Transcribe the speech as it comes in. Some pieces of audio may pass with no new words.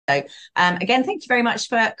Again, thank you very much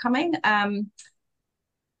for coming.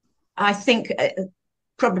 I think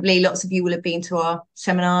probably lots of you will have been to our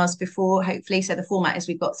seminars before, hopefully. So the format is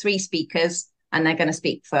we've got 3 speakers and they're going to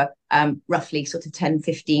speak for roughly sort of 10,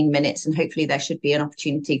 15 minutes. And hopefully there should be an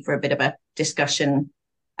opportunity for a bit of a discussion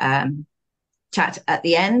chat at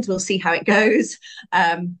the end. We'll see how it goes.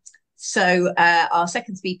 Our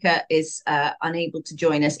second speaker is unable to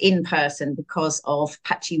join us in person because of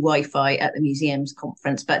patchy Wi-Fi at the museum's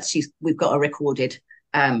conference, but we've got a recorded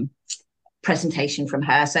presentation from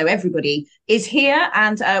her. So everybody is here,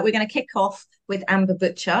 and we're going to kick off with Amber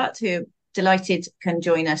Butchart, who delighted can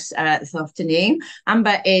join us this afternoon.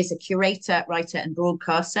 Amber is a curator, writer and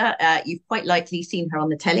broadcaster. You've quite likely seen her on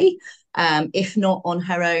the telly, if not on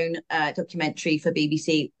her own documentary for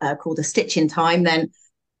BBC called A Stitch in Time, then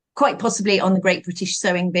quite possibly on the Great British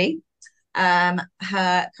Sewing Bee.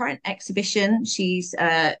 Her current exhibition she's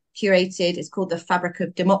curated is called The Fabric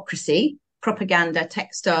of Democracy, Propaganda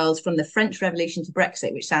Textiles from the French Revolution to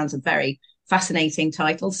Brexit, which sounds a very fascinating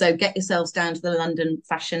title. So get yourselves down to the London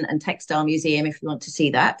Fashion and Textile Museum if you want to see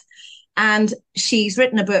that. And she's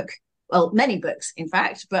written a book, well, many books, in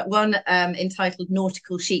fact, but one entitled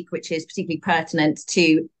Nautical Chic, which is particularly pertinent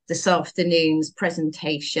to this afternoon's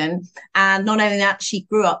presentation. And not only that, she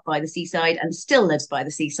grew up by the seaside and still lives by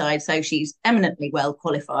the seaside, so she's eminently well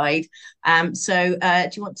qualified. Do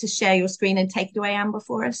you want to share your screen and take it away, Amber,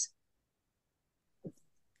 for us?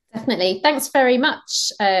 Definitely. Thanks very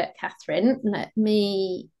much, Catherine. Let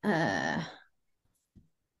me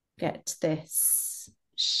get this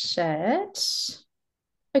shared.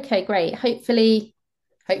 Okay, great. Hopefully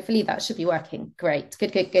that should be working. Great.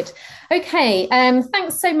 Good. Okay.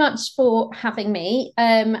 Thanks so much for having me.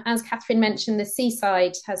 As Catherine mentioned, the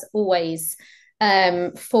seaside has always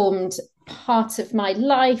formed part of my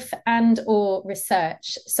life and or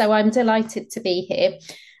research. So I'm delighted to be here.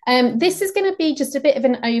 This is going to be just a bit of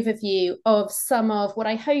an overview of some of what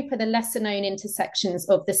I hope are the lesser known intersections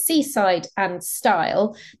of the seaside and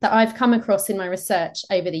style that I've come across in my research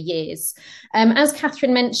over the years. As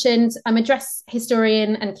Catherine mentioned, I'm a dress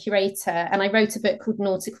historian and curator, and I wrote a book called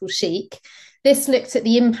Nautical Chic. This looked at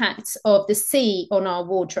the impact of the sea on our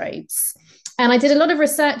wardrobes. And I did a lot of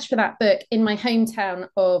research for that book in my hometown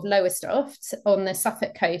of Lowestoft on the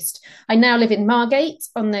Suffolk coast. I now live in Margate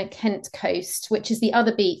on the Kent coast, which is the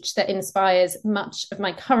other beach that inspires much of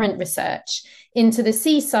my current research into the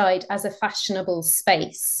seaside as a fashionable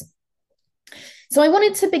space. So I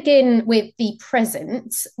wanted to begin with the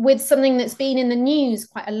present, with something that's been in the news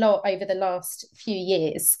quite a lot over the last few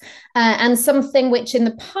years, and something which in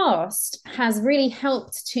the past has really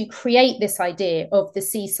helped to create this idea of the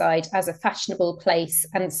seaside as a fashionable place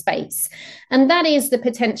and space. And that is the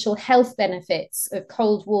potential health benefits of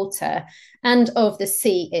cold water and of the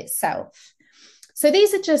sea itself. So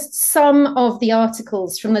these are just some of the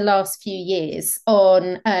articles from the last few years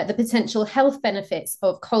on the potential health benefits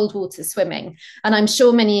of cold water swimming. And I'm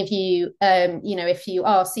sure many of you, if you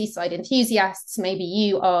are seaside enthusiasts, maybe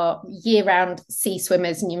you are year-round sea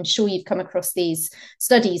swimmers, and I'm sure you've come across these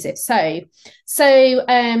studies if so. So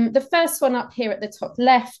the first one up here at the top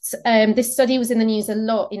left, this study was in the news a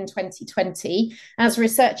lot in 2020, as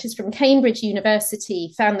researchers from Cambridge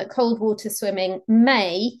University found that cold water swimming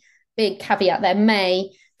may, big caveat there, may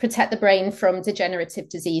protect the brain from degenerative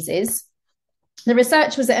diseases. The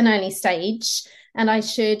research was at an early stage, and I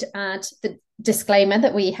should add the disclaimer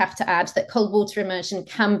that we have to add that cold water immersion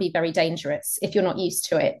can be very dangerous if you're not used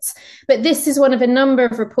to it. But this is one of a number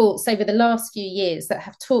of reports over the last few years that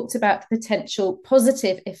have talked about the potential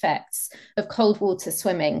positive effects of cold water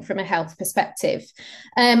swimming from a health perspective.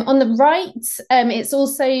 On the right, it's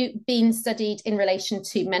also been studied in relation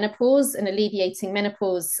to menopause and alleviating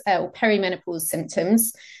menopause or perimenopause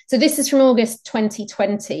symptoms. So this is from August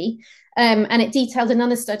 2020. And it detailed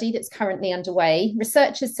another study that's currently underway.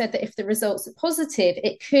 Researchers said that if the results are positive,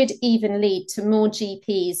 it could even lead to more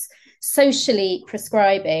GPs socially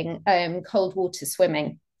prescribing cold water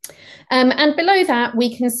swimming. And below that,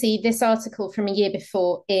 we can see this article from a year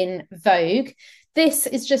before in Vogue. This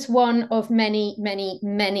is just one of many, many,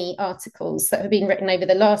 many articles that have been written over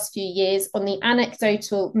the last few years on the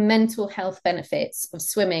anecdotal mental health benefits of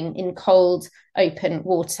swimming in cold, open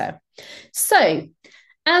water. So,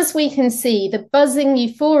 as we can see, the buzzing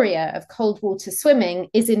euphoria of cold water swimming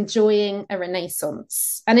is enjoying a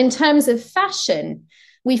renaissance. And in terms of fashion,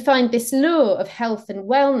 we find this lure of health and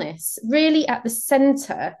wellness really at the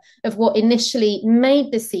centre of what initially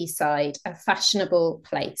made the seaside a fashionable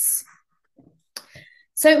place.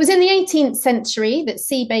 So it was in the 18th century that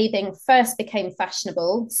sea bathing first became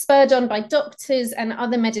fashionable, spurred on by doctors and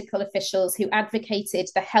other medical officials who advocated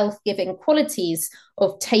the health-giving qualities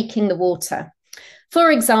of taking the water.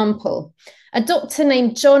 For example, a doctor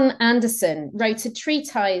named John Anderson wrote a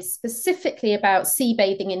treatise specifically about sea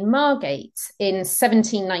bathing in Margate in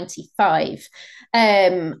 1795.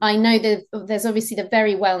 I know that there's obviously the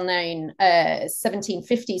very well-known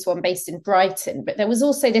 1750s one based in Brighton, but there was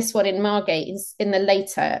also this one in Margate in the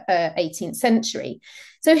later 18th century.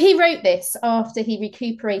 So he wrote this after he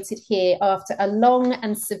recuperated here after a long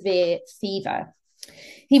and severe fever.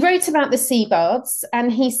 He wrote about the sea baths, and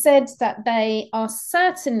he said that they are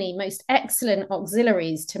certainly most excellent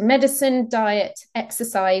auxiliaries to medicine, diet,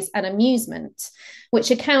 exercise, and amusement, which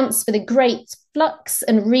accounts for the great flux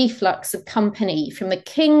and reflux of company from the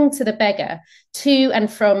king to the beggar to and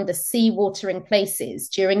from the sea watering places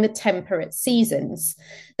during the temperate seasons.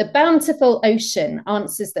 The bountiful ocean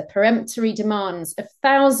answers the peremptory demands of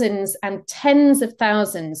thousands and tens of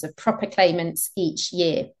thousands of proper claimants each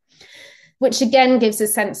year, which again gives a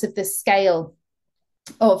sense of the scale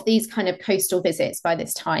of these kind of coastal visits by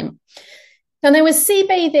this time. And there was sea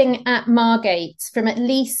bathing at Margate from at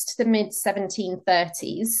least the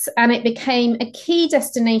mid-1730s, and it became a key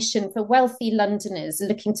destination for wealthy Londoners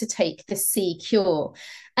looking to take the sea cure.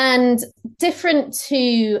 And different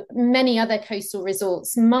to many other coastal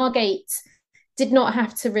resorts, Margate did not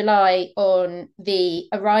have to rely on the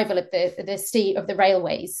arrival of the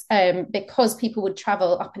railways because people would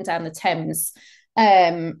travel up and down the Thames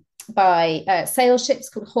by sail ships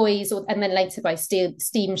called hoys, and then later by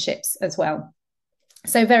steamships as well.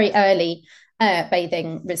 So very early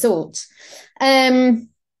bathing resort. And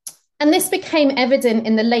this became evident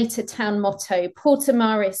in the later town motto, Porta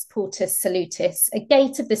Maris, Portus Salutis, a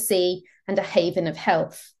gate of the sea and a haven of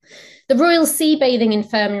health. The Royal Sea Bathing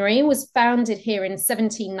Infirmary was founded here in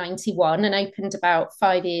 1791 and opened about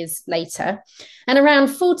 5 years later. And around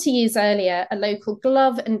 40 years earlier, a local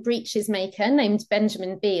glove and breeches maker named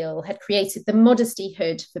Benjamin Beale had created the Modesty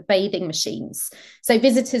Hood for bathing machines, so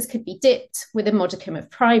visitors could be dipped with a modicum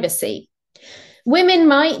of privacy. Women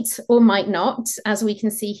might or might not, as we can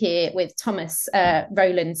see here with Thomas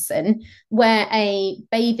Rowlandson, wear a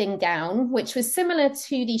bathing gown, which was similar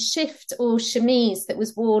to the shift or chemise that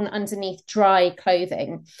was worn underneath dry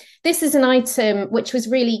clothing. This is an item which was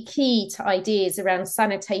really key to ideas around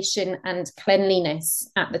sanitation and cleanliness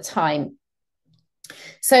at the time.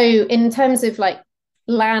 So in terms of like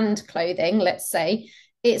land clothing, let's say,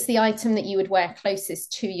 it's the item that you would wear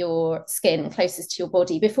closest to your skin, closest to your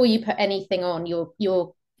body before you put anything on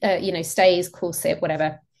your stays, corset,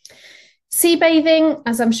 whatever. Sea bathing,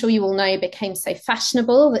 as I'm sure you all know, became so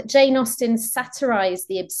fashionable that Jane Austen satirized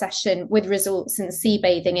the obsession with resorts and sea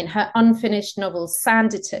bathing in her unfinished novel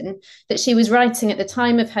Sanditon that she was writing at the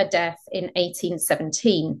time of her death in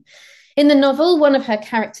 1817. In the novel, one of her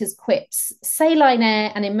characters quips, "Saline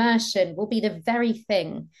air and immersion will be the very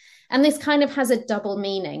thing." And this kind of has a double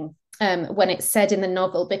meaning when it's said in the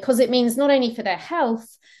novel, because it means not only for their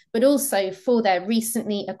health, but also for their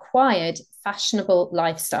recently acquired fashionable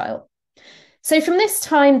lifestyle. So from this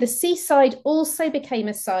time, the seaside also became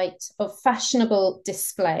a site of fashionable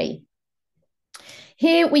display.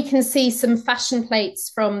 Here we can see some fashion plates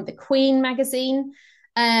from the Queen magazine,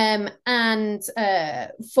 and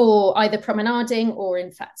for either promenading or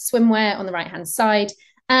in fact swimwear on the right-hand side,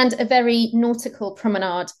 and a very nautical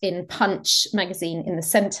promenade in Punch magazine in the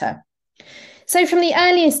centre. So from the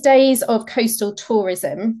earliest days of coastal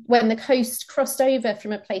tourism, when the coast crossed over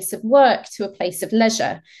from a place of work to a place of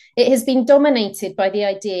leisure, it has been dominated by the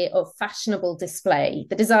idea of fashionable display,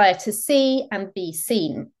 the desire to see and be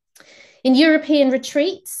seen. In European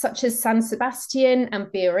retreats, such as San Sebastian and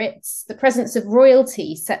Biarritz, the presence of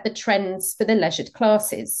royalty set the trends for the leisured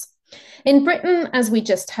classes. In Britain, as we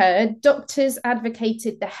just heard, doctors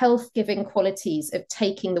advocated the health-giving qualities of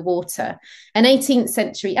taking the water, and 18th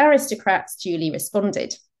century aristocrats duly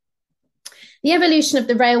responded. The evolution of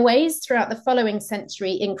the railways throughout the following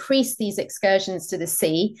century increased these excursions to the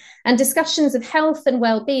sea, and discussions of health and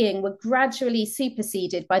well-being were gradually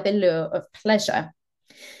superseded by the lure of pleasure.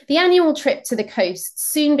 The annual trip to the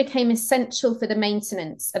coast soon became essential for the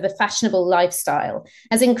maintenance of a fashionable lifestyle,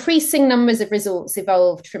 as increasing numbers of resorts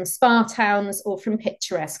evolved from spa towns or from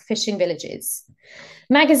picturesque fishing villages.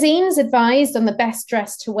 Magazines advised on the best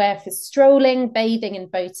dress to wear for strolling, bathing,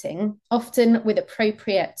 and boating, often with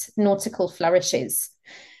appropriate nautical flourishes.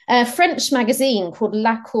 A French magazine called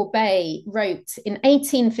La Corbeille wrote in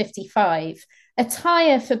 1855,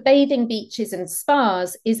 "Attire for bathing beaches and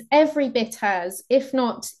spas is every bit as, if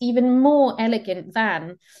not even more elegant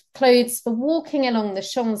than, clothes for walking along the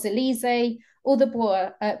Champs-Élysées or the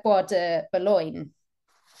Bois de Boulogne.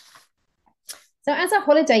 So as a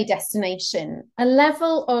holiday destination, a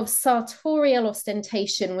level of sartorial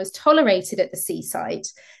ostentation was tolerated at the seaside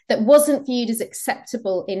that wasn't viewed as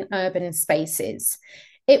acceptable in urban spaces.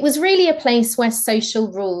 It was really a place where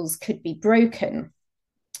social rules could be broken.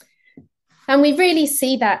 And we really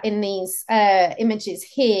see that in these images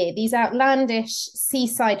here, these outlandish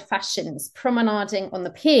seaside fashions promenading on the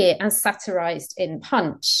pier as satirized in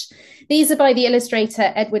Punch. These are by the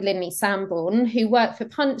illustrator Edward Linley Sanborn, who worked for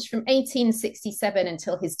Punch from 1867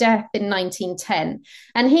 until his death in 1910.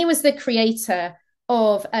 And he was the creator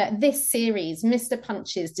of this series, Mr.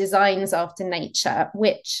 Punch's Designs After Nature,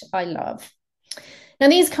 which I love. Now,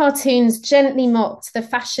 these cartoons gently mocked the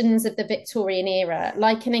fashions of the Victorian era,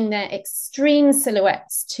 likening their extreme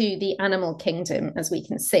silhouettes to the animal kingdom, as we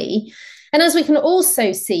can see. And as we can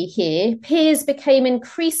also see here, piers became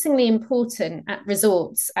increasingly important at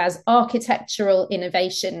resorts as architectural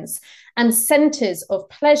innovations and centres of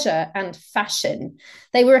pleasure and fashion.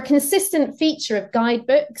 They were a consistent feature of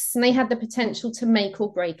guidebooks, and they had the potential to make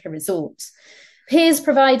or break a resort. Piers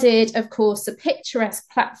provided, of course, a picturesque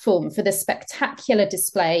platform for the spectacular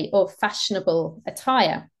display of fashionable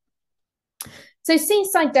attire. So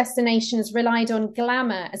seaside destinations relied on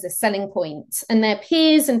glamour as a selling point, and their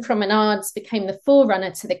piers and promenades became the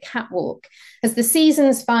forerunner to the catwalk, as the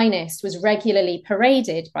season's finest was regularly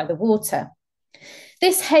paraded by the water.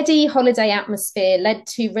 This heady holiday atmosphere led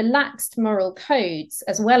to relaxed moral codes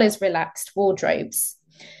as well as relaxed wardrobes.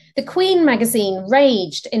 The Queen magazine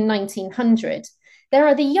raged in 1900. There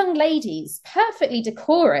are the young ladies, perfectly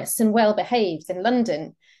decorous and well-behaved in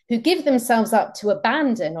London, who give themselves up to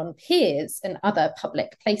abandon on piers and other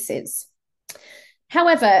public places.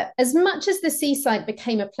 However, as much as the seaside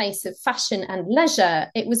became a place of fashion and leisure,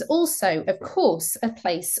 it was also, of course, a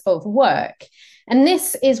place of work. And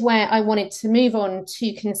this is where I wanted to move on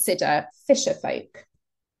to consider fisherfolk.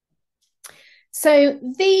 So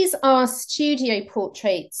these are studio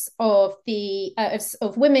portraits of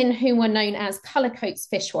women who were known as Cullercoats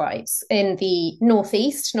fishwives in the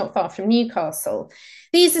northeast, not far from Newcastle.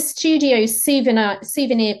 These are studio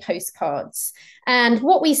souvenir postcards. And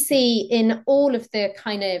what we see in all of the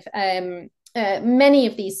kind of many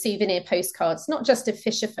of these souvenir postcards, not just of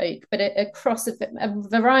fisherfolk, but across a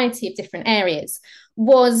variety of different areas,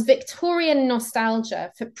 was Victorian nostalgia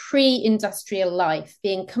for pre-industrial life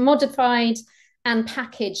being commodified and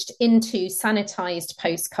packaged into sanitized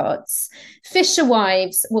postcards.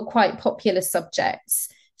 Fisherwives were quite popular subjects.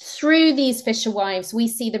 Through these fisherwives, we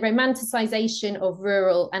see the romanticization of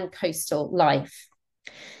rural and coastal life.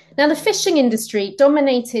 Now, the fishing industry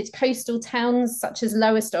dominated coastal towns such as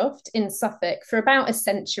Lowestoft in Suffolk for about a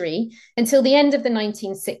century until the end of the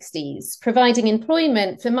 1960s, providing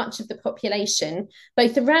employment for much of the population,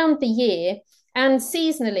 both around the year and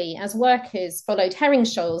seasonally, as workers followed herring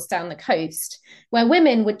shoals down the coast, where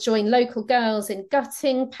women would join local girls in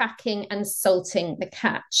gutting, packing, and salting the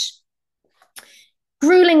catch.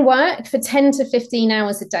 Grueling work for 10 to 15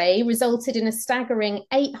 hours a day resulted in a staggering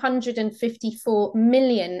 854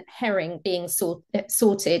 million herring being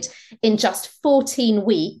sorted in just 14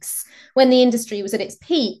 weeks, when the industry was at its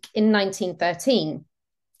peak in 1913.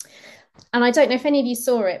 And I don't know if any of you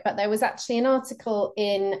saw it, but there was actually an article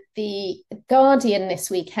in The Guardian this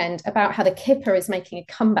weekend about how the kipper is making a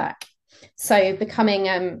comeback. So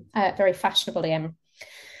becoming very fashionable again.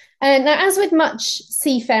 Now, as with much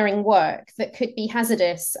seafaring work that could be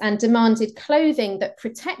hazardous and demanded clothing that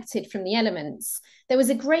protected from the elements, there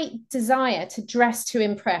was a great desire to dress to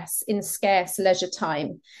impress in scarce leisure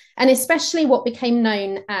time, and especially what became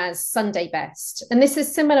known as Sunday best. And this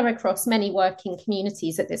is similar across many working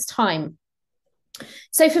communities at this time.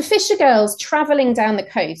 So for fisher girls travelling down the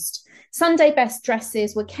coast, Sunday best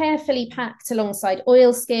dresses were carefully packed alongside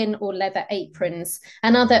oilskin or leather aprons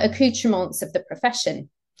and other accoutrements of the profession.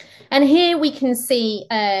 And here we can see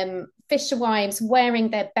fisherwives wearing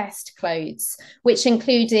their best clothes, which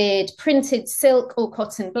included printed silk or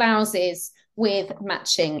cotton blouses with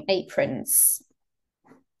matching aprons.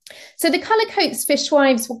 So the Cullercoats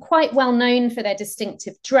fishwives were quite well known for their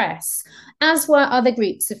distinctive dress, as were other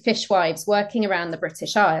groups of fishwives working around the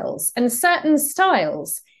British Isles, and certain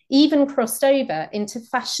styles even crossed over into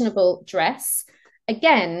fashionable dress,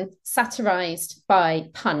 again, satirized by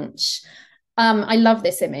Punch. I love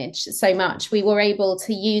this image so much. We were able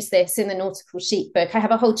to use this in the Nautical Chic book. I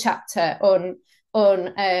have a whole chapter on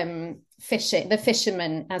fishing, the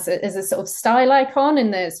fisherman as a sort of style icon,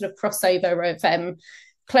 and the sort of crossover of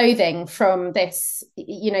clothing from this,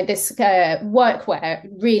 this workwear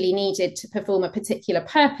really needed to perform a particular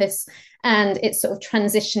purpose, and its sort of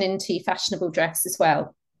transition into fashionable dress as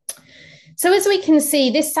well. So as we can see,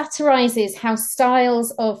 this satirizes how styles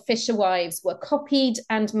of fisherwives were copied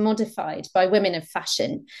and modified by women of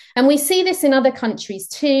fashion. And we see this in other countries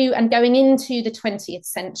too, and going into the 20th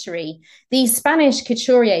century, the Spanish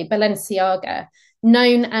couturier Balenciaga,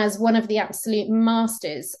 known as one of the absolute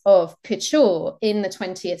masters of couture in the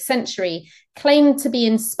 20th century, claimed to be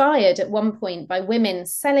inspired at one point by women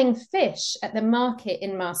selling fish at the market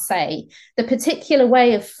in Marseille. The particular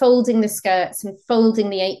way of folding the skirts and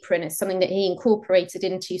folding the apron is something that he incorporated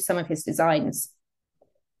into some of his designs.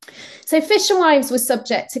 So fisherwives were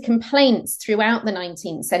subject to complaints throughout the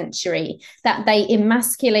 19th century that they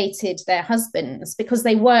emasculated their husbands because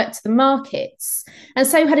they worked the markets, and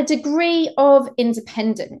so had a degree of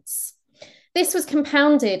independence. This was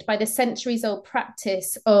compounded by the centuries-old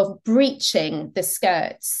practice of breeching the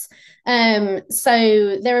skirts.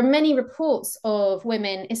 So there are many reports of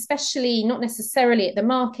women, especially not necessarily at the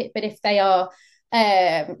market, but if they are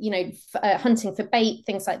hunting for bait,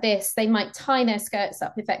 things like this, they might tie their skirts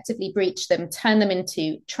up, effectively breech them, turn them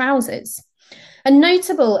into trousers. A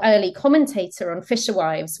notable early commentator on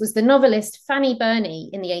fisherwives was the novelist Fanny Burney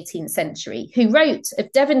in the 18th century, who wrote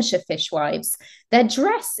of Devonshire fishwives, "Their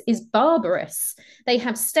dress is barbarous. They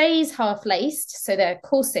have stays half-laced, so their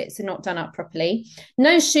corsets are not done up properly,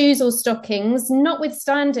 no shoes or stockings,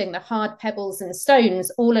 notwithstanding the hard pebbles and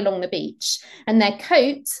stones all along the beach, and their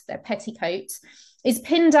coat, their petticoat, is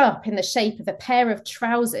pinned up in the shape of a pair of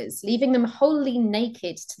trousers, leaving them wholly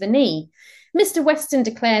naked to the knee. Mr. Weston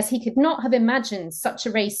declares he could not have imagined such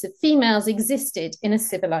a race of females existed in a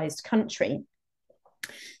civilized country."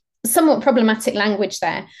 Somewhat problematic language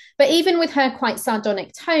there, but even with her quite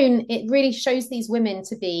sardonic tone, it really shows these women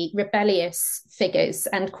to be rebellious figures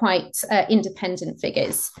and quite independent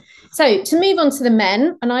figures. So to move on to the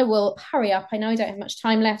men, and I will hurry up, I know I don't have much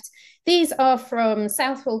time left. These are from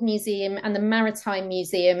Southend Museum and the Maritime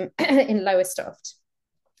Museum in Lowestoft.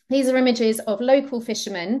 These are images of local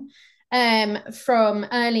fishermen from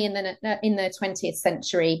early in the 20th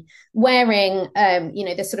century, wearing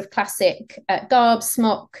the sort of classic garb,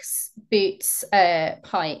 smocks, boots,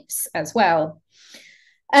 pipes as well.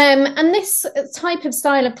 And this type of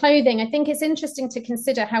style of clothing, I think it's interesting to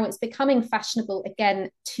consider how it's becoming fashionable again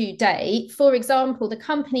today. For example, the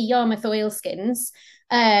company Yarmouth Oilskins,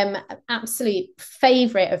 absolute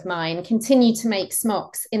favourite of mine, continue to make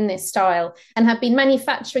smocks in this style and have been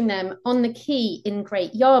manufacturing them on the quay in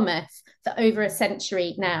Great Yarmouth for over a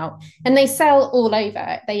century now. And they sell all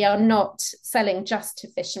over. They are not selling just to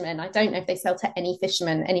fishermen. I don't know if they sell to any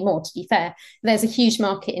fishermen anymore, to be fair. There's a huge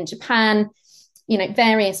market in Japan,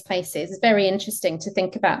 various places. It's very interesting to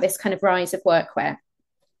think about this kind of rise of workwear.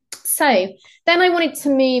 So then I wanted to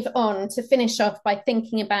move on to finish off by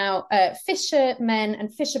thinking about fishermen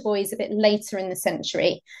and fisher boys a bit later in the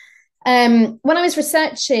century. When I was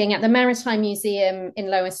researching at the Maritime Museum in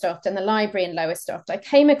Lowestoft and the library in Lowestoft, I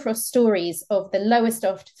came across stories of the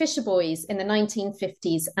Lowestoft fisher boys in the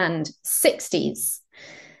 1950s and 60s.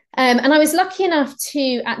 And I was lucky enough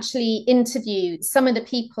to actually interview some of the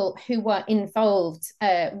people who were involved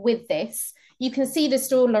with this. You can see the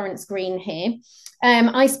store Lawrence Green here.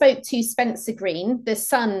 I spoke to Spencer Green, the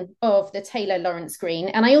son of the tailor Lawrence Green,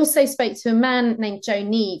 and I also spoke to a man named Joe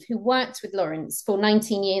Neve, who worked with Lawrence for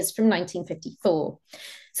 19 years from 1954.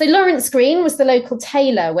 So Lawrence Green was the local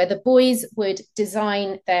tailor where the boys would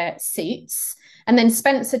design their suits, and then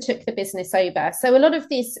Spencer took the business over. So a lot of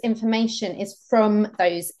this information is from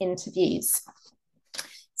those interviews.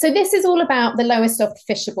 So this is all about the Lowestoft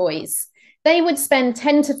fisher boys. They would spend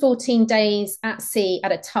 10 to 14 days at sea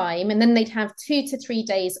at a time, and then they'd have 2 to 3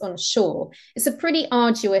 days on shore. It's a pretty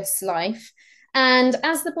arduous life. And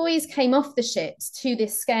as the boys came off the ships to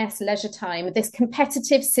this scarce leisure time, this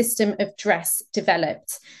competitive system of dress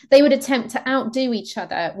developed. They would attempt to outdo each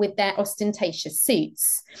other with their ostentatious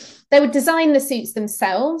suits. They would design the suits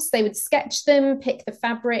themselves. They would sketch them, pick the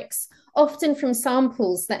fabrics, often from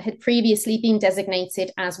samples that had previously been designated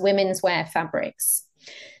as women's wear fabrics.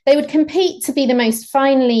 They would compete to be the most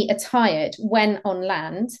finely attired when on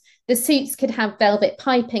land. The suits could have velvet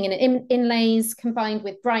piping and inlays combined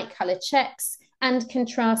with bright coloured checks and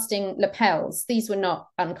contrasting lapels. These were not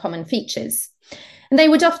uncommon features. And they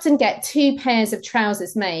would often get 2 pairs of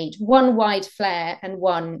trousers made, one wide flare and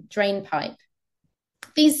one drain pipe.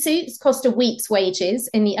 These suits cost a week's wages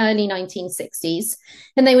in the early 1960s,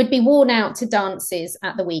 and they would be worn out to dances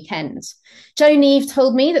at the weekend. Joe Neve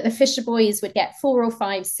told me that the fisher boys would get 4 or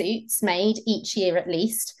 5 suits made each year at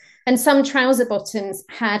least, and some trouser bottoms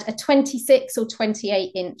had a 26 or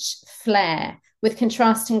 28-inch flare with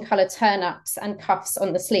contrasting colour turn-ups and cuffs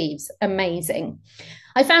on the sleeves. Amazing.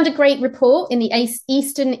 I found a great report in the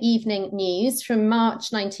Eastern Evening News from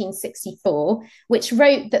March 1964, which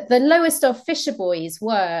wrote that the Lowestoft Fisher Boys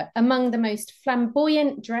were among the most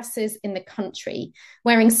flamboyant dressers in the country,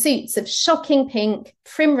 wearing suits of shocking pink,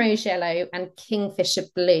 primrose yellow, and kingfisher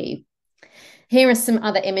blue. Here are some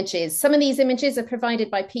other images. Some of these images are provided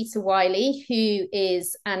by Peter Wiley, who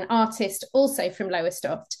is an artist also from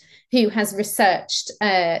Lowestoft, who has researched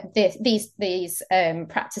these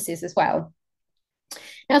practices as well.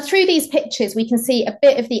 Now, through these pictures, we can see a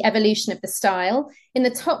bit of the evolution of the style. In the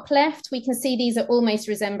top left, we can see these are almost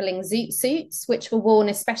resembling zoot suits, which were worn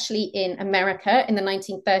especially in America in the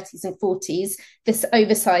 1930s and 40s, this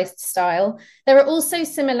oversized style. There are also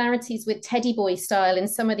similarities with teddy boy style in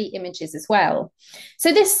some of the images as well.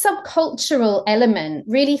 So this subcultural element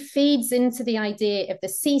really feeds into the idea of the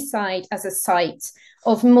seaside as a site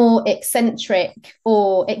of more eccentric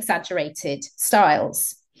or exaggerated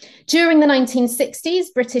styles. During the 1960s,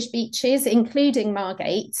 British beaches, including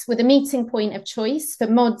Margate, were the meeting point of choice for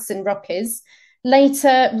mods and rockers,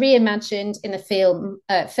 later reimagined in the film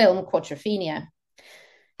Quadrophenia.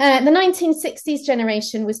 The 1960s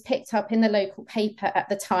generation was picked up in the local paper at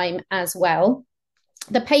the time as well.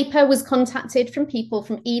 The paper was contacted from people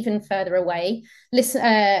from even further away,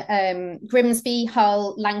 Grimsby,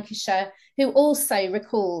 Hull, Lancashire, who also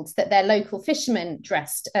recalled that their local fishermen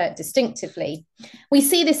dressed distinctively. We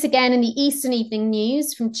see this again in the Eastern Evening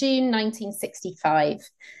News from June 1965.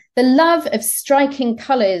 The love of striking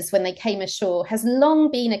colours when they came ashore has long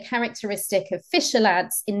been a characteristic of fisher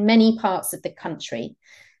lads in many parts of the country.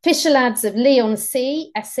 Fisher lads of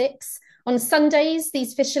Leigh-on-Sea, Essex. On Sundays,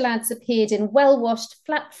 these fisher lads appeared in well-washed,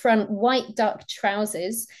 flat-front white duck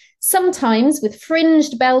trousers, sometimes with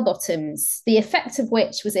fringed bell-bottoms, the effect of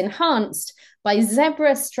which was enhanced by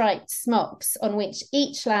zebra-striped smocks on which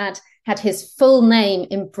each lad had his full name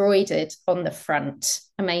embroidered on the front.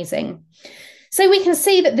 Amazing. So we can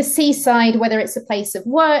see that the seaside, whether it's a place of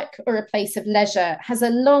work or a place of leisure, has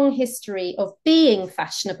a long history of being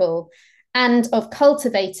fashionable and of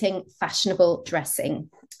cultivating fashionable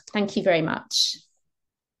dressing. Thank you very much.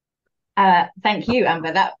 Thank you,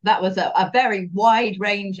 Amber. That was a very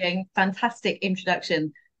wide-ranging, fantastic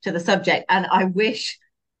introduction to the subject, and I wish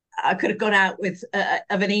I could have gone out with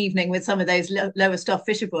of an evening with some of those Lowestoft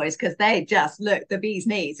Fisher Boys, because they just look the bee's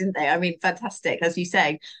knees, didn't they? I mean, fantastic, as you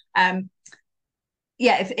say. Yeah,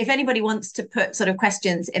 if anybody wants to put sort of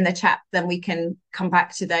questions in the chat, then we can come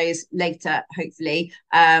back to those later, hopefully.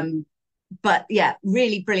 But yeah,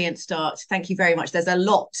 really brilliant start. Thank you very much. There's a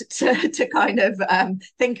lot to kind of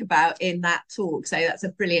think about in that talk. So that's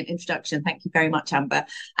a brilliant introduction. Thank you very much, Amber.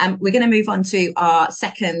 We're going to move on to our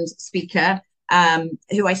second speaker,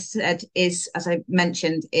 who I said is, as I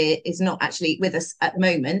mentioned, is not actually with us at the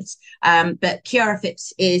moment. But Ciara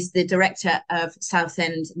Phipps is the director of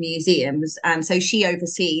Southend Museums. And so she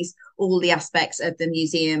oversees all the aspects of the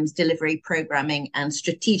museum's delivery, programming and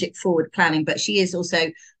strategic forward planning. But she is also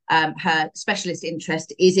her specialist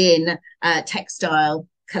interest is in the textile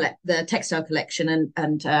collection,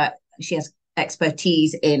 and she has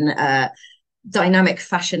expertise in dynamic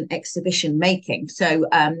fashion exhibition making. So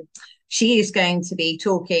she is going to be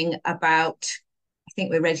talking about, I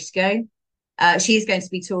think we're ready to go. She is going to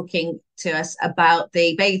be talking to us about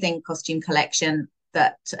the bathing costume collection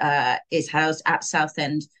that is housed at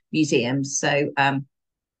Southend Museums. So are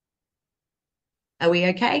we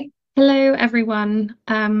okay? Hello, everyone.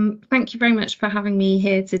 Thank you very much for having me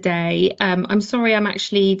here today. I'm sorry I'm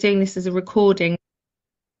actually doing this as a recording.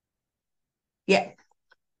 Yeah.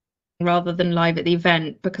 Rather than live at the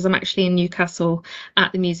event, because I'm actually in Newcastle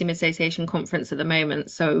at the Museum Association conference at the moment,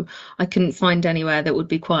 so I couldn't find anywhere that would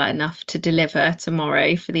be quiet enough to deliver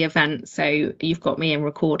tomorrow for the event, so you've got me in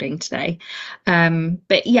recording today.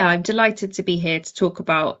 But yeah, I'm delighted to be here to talk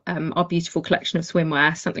about our beautiful collection of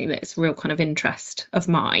swimwear, something that's a real kind of interest of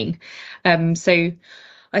mine. So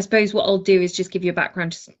I suppose what I'll do is just give you a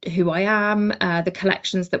background to who I am, the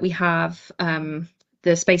collections that we have,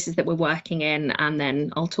 the spaces that we're working in, and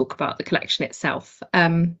then I'll talk about the collection itself.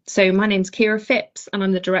 So my name's Ciara Phipps and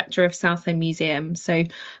I'm the director of Southend Museums, so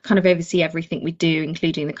kind of oversee everything we do,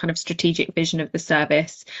 including the kind of strategic vision of the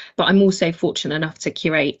service. But I'm also fortunate enough to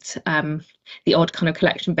curate the odd kind of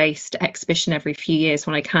collection based exhibition every few years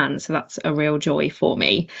when I can, so that's a real joy for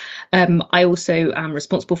me. I also am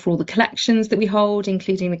responsible for all the collections that we hold,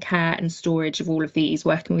 including the care and storage of all of these,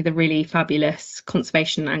 working with a really fabulous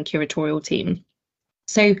conservation and curatorial team.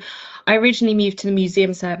 So I originally moved to the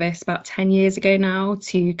museum service about 10 years ago now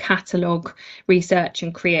to catalogue, research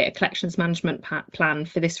and create a collections management plan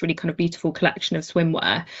for this really kind of beautiful collection of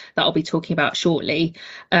swimwear that I'll be talking about shortly,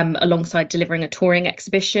 alongside delivering a touring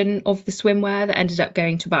exhibition of the swimwear that ended up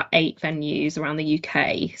going to about 8 venues around the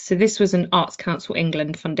UK. So this was an Arts Council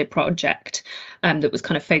England funded project that was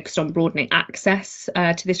kind of focused on broadening access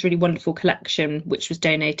to this really wonderful collection, which was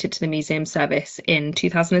donated to the museum service in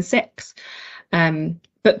 2006.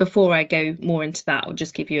 But before I go more into that, I'll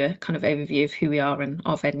just give you a kind of overview of who we are and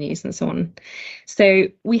our venues and so on. So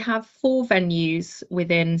we have 4 venues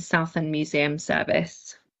within Southend Museum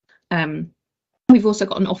Service. We've also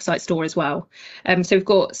got an off-site store as well. So we've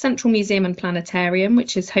got Central Museum and Planetarium,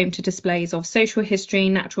 which is home to displays of social history,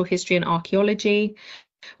 natural history and archaeology.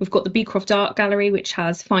 We've got the Beecroft Art Gallery, which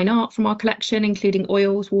has fine art from our collection, including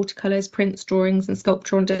oils, watercolours, prints, drawings and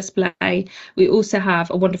sculpture on display. We also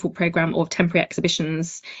have a wonderful programme of temporary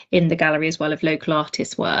exhibitions in the gallery as well of local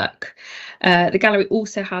artists' work. The gallery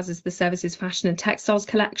also houses the services fashion and textiles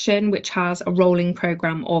collection, which has a rolling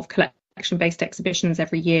programme of collection-based exhibitions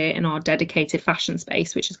every year in our dedicated fashion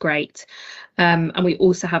space, which is great. And we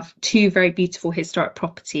also have 2 very beautiful historic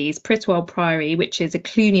properties, Pritwell Priory, which is a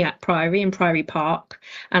Cluniac Priory in Priory Park,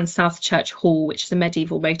 and South Church Hall, which is a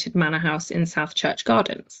medieval moated manor house in South Church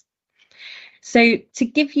Gardens. So to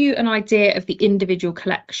give you an idea of the individual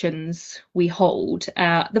collections we hold,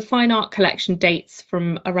 the fine art collection dates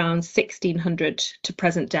from around 1600 to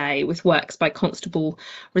present day, with works by Constable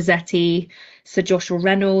Rossetti, Sir Joshua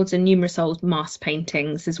Reynolds and numerous old mask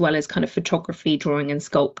paintings, as well as kind of photography, drawing and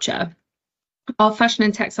sculpture. Our fashion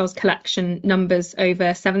and textiles collection numbers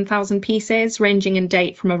over 7,000 pieces, ranging in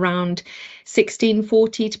date from around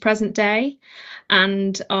 1640 to present day.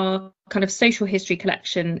 And our kind of social history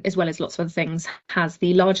collection, as well as lots of other things, has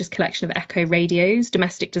the largest collection of echo radios,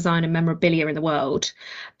 domestic design and memorabilia in the world.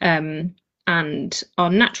 And our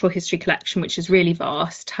natural history collection, which is really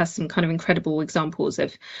vast, has some kind of incredible examples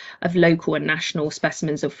of local and national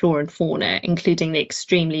specimens of flora and fauna, including the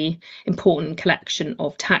extremely important collection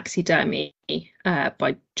of taxidermy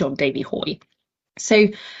by John Davy Hoy. So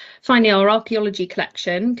finally, our archaeology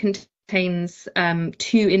collection contains 2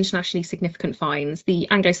 internationally significant finds, the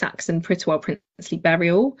Anglo-Saxon Pritwell princely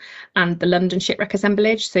burial and the London shipwreck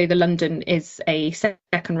assemblage. So the London is a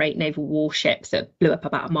second-rate naval warship that blew up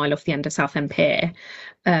about a mile off the end of Southend Pier,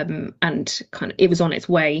 and kind of it was on its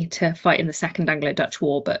way to fight in the Second Anglo-Dutch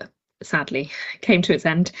War, but sadly came to its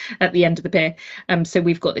end at the end of the pier. So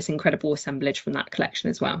we've got this incredible assemblage from that collection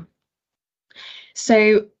as well.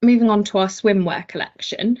 So moving on to our swimwear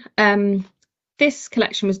collection. This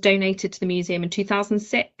collection was donated to the museum in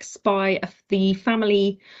 2006 by the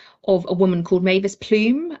family of a woman called Mavis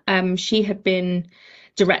Plume. She had been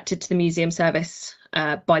directed to the museum service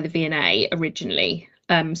by the V&A originally.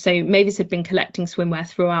 So Mavis had been collecting swimwear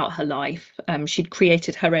throughout her life. She'd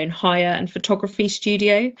created her own hire and photography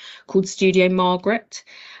studio called Studio Margaret.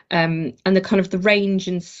 And the range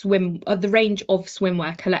of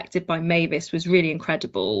swimwear collected by Mavis was really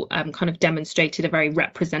incredible. Kind of demonstrated a very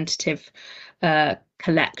representative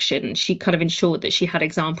collection. She kind of ensured that she had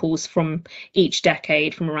examples from each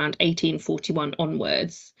decade from around 1841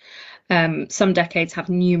 onwards. Some decades have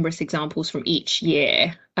numerous examples from each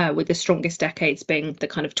year, with the strongest decades being the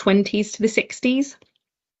kind of 20s to the 60s.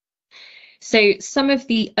 So some of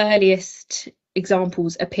the earliest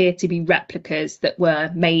examples appear to be replicas that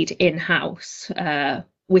were made in-house,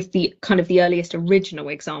 with the kind of the earliest original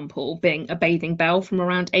example being a bathing bell from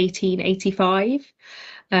around 1885.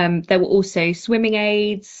 There were also swimming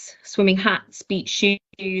aids, swimming hats, beach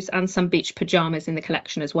shoes and some beach pyjamas in the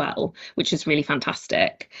collection as well, which is really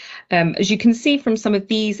fantastic. As you can see from some of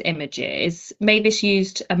these images, Mavis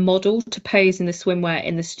used a model to pose in the swimwear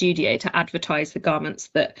in the studio to advertise the garments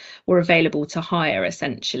that were available to hire,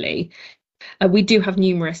 essentially. We do have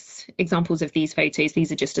numerous examples of these photos.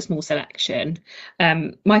 These are just a small selection.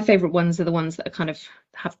 My favourite ones are the ones that are kind of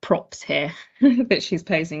have props here that she's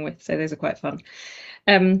posing with, so those are quite fun.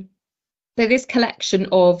 So this collection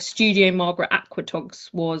of Studio Margaret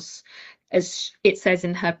aquatogs was, as it says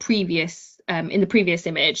in her previous in the previous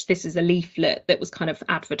image, this is a leaflet that was kind of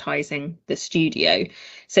advertising the studio.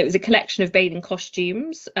 So it was a collection of bathing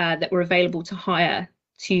costumes that were available to hire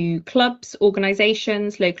to clubs,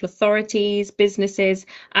 organisations, local authorities, businesses,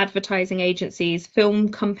 advertising agencies, film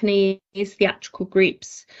companies, theatrical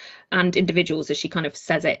groups and individuals, as she kind of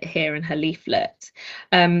says it here in her leaflet.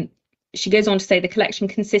 She goes on to say the collection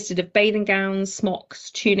consisted of bathing gowns,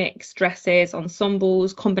 smocks, tunics, dresses,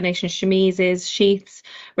 ensembles, combination chemises, sheaths,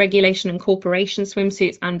 regulation and corporation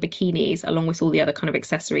swimsuits and bikinis, along with all the other kind of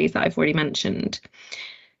accessories that I've already mentioned.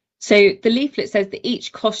 So the leaflet says that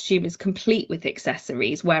each costume is complete with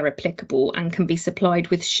accessories where applicable and can be supplied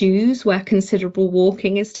with shoes where considerable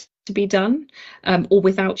walking is to be done, or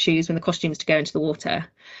without shoes when the costume is to go into the water.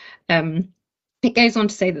 It goes on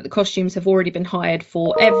to say that the costumes have already been hired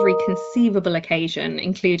for every conceivable occasion,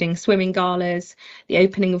 including swimming galas, the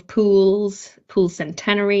opening of pools, pool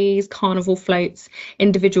centenaries, carnival floats,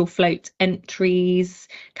 individual float entries,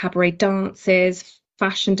 cabaret dances,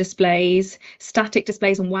 fashion displays, static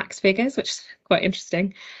displays on wax figures, which is quite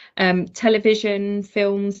interesting, television,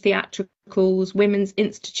 films, theatricals, women's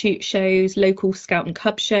institute shows, local scout and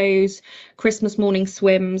cub shows, Christmas morning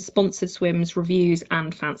swims, sponsored swims, reviews,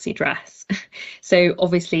 and fancy dress. So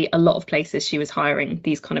obviously a lot of places she was hiring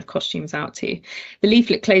these kind of costumes out to. The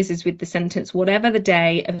leaflet closes with the sentence, whatever the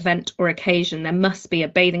day, event or occasion, there must be a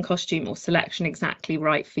bathing costume or selection exactly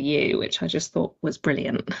right for you, which I just thought was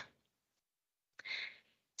brilliant.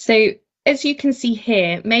 So as you can see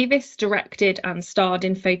here, Mavis directed and starred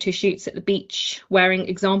in photo shoots at the beach, wearing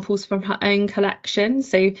examples from her own collection.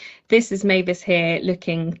 So this is Mavis here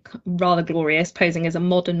looking rather glorious, posing as a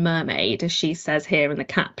modern mermaid, as she says here in the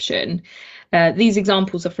caption. These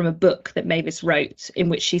examples are from a book that Mavis wrote, in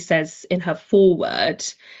which she says in her foreword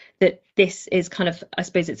that this is kind of, I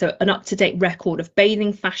suppose it's an up-to-date record of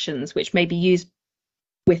bathing fashions, which may be used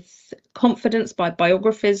with confidence by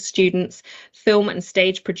biographers, students, film and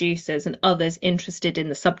stage producers, and others interested in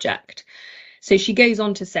the subject. So she goes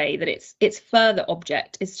on to say that its further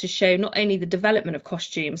object is to show not only the development of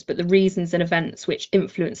costumes, but the reasons and events which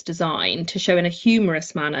influence design, to show in a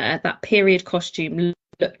humorous manner that period costume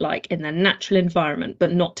looked like in their natural environment,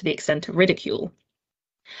 but not to the extent of ridicule.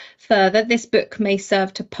 Further, this book may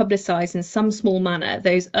serve to publicise in some small manner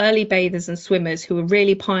those early bathers and swimmers who were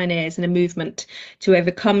really pioneers in a movement to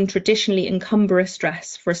overcome traditionally incumbrous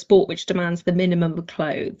dress for a sport which demands the minimum of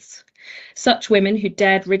clothes. Such women who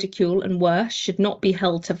dared ridicule and worse should not be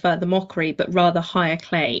held to further mockery, but rather higher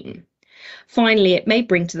claim. Finally, it may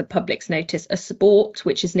bring to the public's notice a sport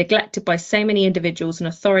which is neglected by so many individuals and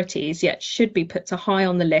authorities, yet should be put to high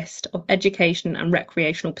on the list of education and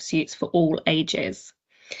recreational pursuits for all ages.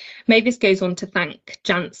 Mavis goes on to thank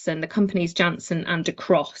Janssen, the companies Janssen and De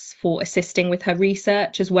Cross, for assisting with her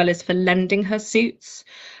research, as well as for lending her suits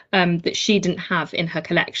that she didn't have in her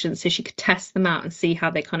collection, so she could test them out and see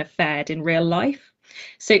how they kind of fared in real life.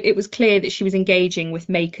 So it was clear that she was engaging with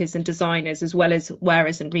makers and designers, as well as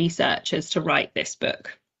wearers and researchers, to write this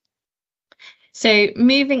book. So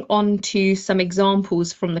moving on to some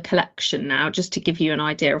examples from the collection now, just to give you an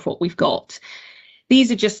idea of what we've got. These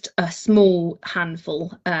are just a small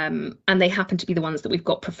handful, and they happen to be the ones that we've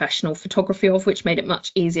got professional photography of, which made it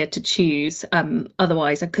much easier to choose.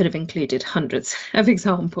 Otherwise, I could have included hundreds of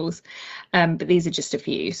examples, but these are just a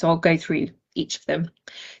few. So I'll go through each of them.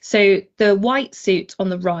 So the white suit on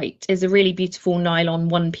the right is a really beautiful nylon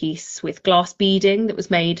one piece with glass beading that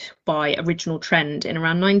was made by Original Trend in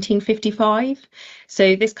around 1955.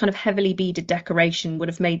 So this kind of heavily beaded decoration would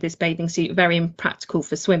have made this bathing suit very impractical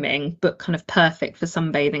for swimming, but kind of perfect for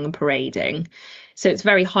sunbathing and parading. So it's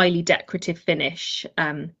very highly decorative finish.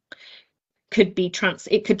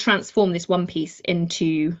 It could transform this one piece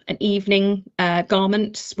into an evening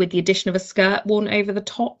garment with the addition of a skirt worn over the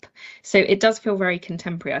top. So it does feel very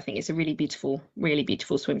contemporary. I think it's a really beautiful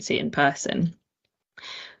swimsuit in person.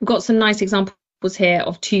 We've got some nice examples here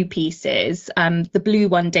of two pieces. The blue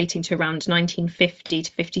one dating to around 1950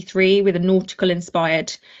 to 53 with a nautical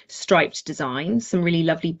inspired striped design, some really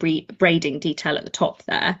lovely braiding detail at the top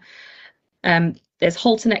there. There's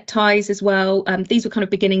halter neckties as well. These were kind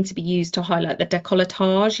of beginning to be used to highlight the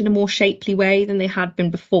décolletage in a more shapely way than they had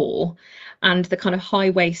been before. And the kind of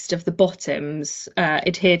high waist of the bottoms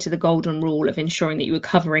adhered to the golden rule of ensuring that you were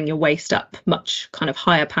covering your waist up much kind of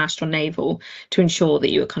higher past your navel to ensure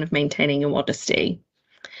that you were kind of maintaining your modesty.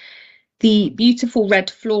 The beautiful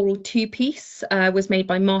red floral two-piece was made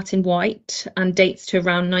by Martin White and dates to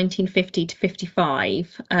around 1950 to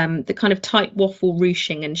 55. The kind of tight waffle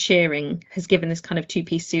ruching and shearing has given this kind of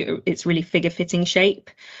two-piece suit its really figure-fitting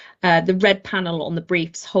shape. The red panel on the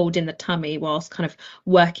briefs hold in the tummy whilst kind of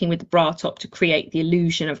working with the bra top to create the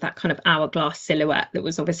illusion of that kind of hourglass silhouette that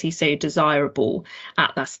was obviously so desirable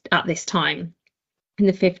at this time in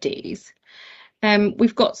the 50s.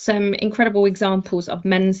 We've got some incredible examples of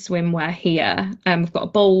men's swimwear here. We've got a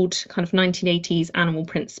bold kind of 1980s animal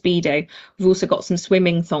print Speedo. We've also got some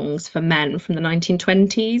swimming thongs for men from the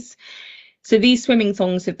 1920s. So these swimming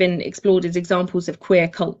thongs have been explored as examples of queer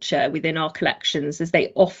culture within our collections, as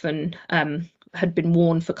they often had been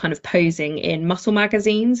worn for kind of posing in muscle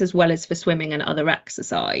magazines as well as for swimming and other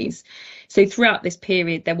exercise. So throughout this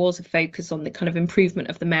period, there was a focus on the kind of improvement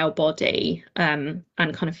of the male body, and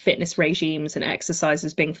kind of fitness regimes and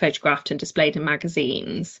exercises being photographed and displayed in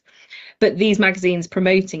magazines. But these magazines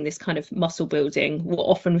promoting this kind of muscle building were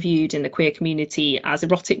often viewed in the queer community as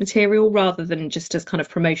erotic material rather than just as kind of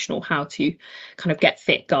promotional how to kind of get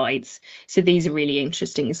fit guides. So these are really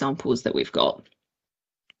interesting examples that we've got.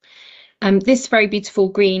 This very beautiful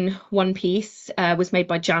green one piece was made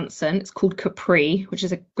by Janssen. It's called Capri, which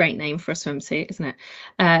is a great name for a swimsuit, isn't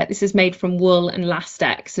it? This is made from wool and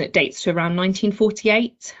lastex, and it dates to around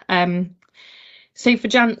 1948. So for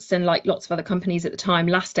Janssen, like lots of other companies at the time,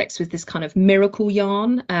 lastex was this kind of miracle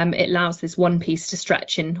yarn. It allows this one piece to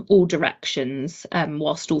stretch in all directions,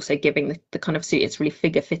 whilst also giving the kind of suit its really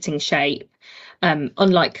figure-fitting shape,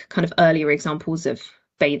 unlike kind of earlier examples of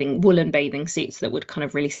woolen bathing suits that would kind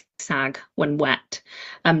of really sag when wet.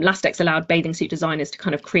 Lastex allowed bathing suit designers to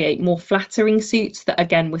kind of create more flattering suits that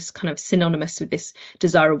again was kind of synonymous with this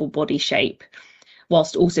desirable body shape,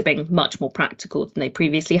 whilst also being much more practical than they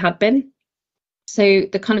previously had been. So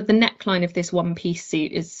the kind of the neckline of this one-piece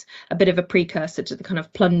suit is a bit of a precursor to the kind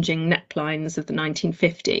of plunging necklines of the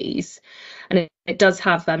 1950s. And it does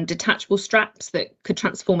have detachable straps that could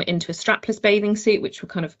transform it into a strapless bathing suit, which were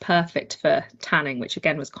kind of perfect for tanning, which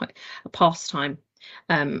again was quite a pastime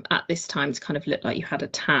at this time to kind of look like you had a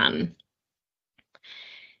tan.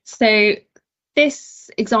 So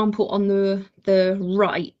this example on the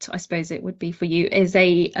right, I suppose it would be for you, is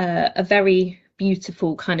a very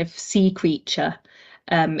beautiful kind of sea creature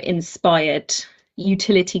inspired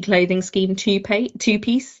utility clothing scheme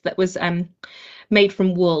two-piece that was made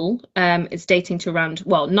from wool. It's dating to around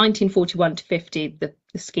 1941 to 50, the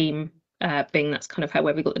scheme being that's kind of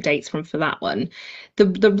where we got the dates from for that one.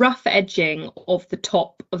 The rough edging of the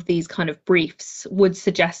top of these kind of briefs would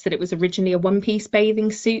suggest that it was originally a one-piece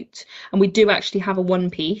bathing suit, and we do actually have a one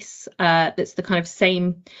piece that's the kind of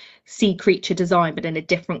same sea creature design but in a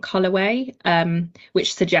different colorway,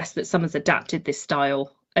 which suggests that someone's adapted this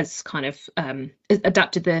style as kind of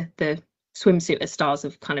adapted the swimsuit as styles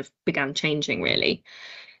have kind of began changing really.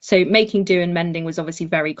 So making do and mending was obviously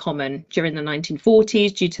very common during the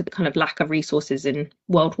 1940s due to the kind of lack of resources in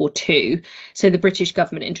World War II. So the British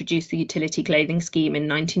government introduced the utility clothing scheme in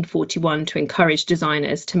 1941 to encourage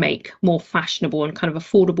designers to make more fashionable and kind of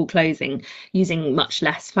affordable clothing using much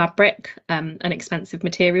less fabric and expensive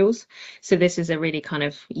materials. So this is a really kind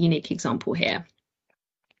of unique example here.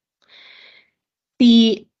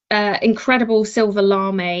 The incredible silver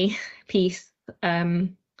lame piece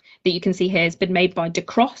that you can see here has been made by De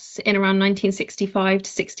Cross in around 1965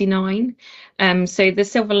 to 69. So the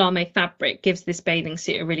silver lame fabric gives this bathing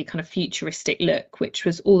suit a really kind of futuristic look, which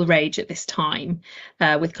was all the rage at this time,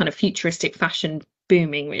 with kind of futuristic fashion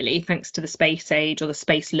booming really, thanks to the space age or the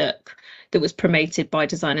space look that was promoted by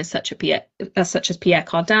designers such as Pierre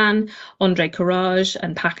Cardin, André Courage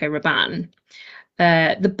and Paco Rabanne.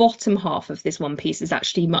 The bottom half of this one piece is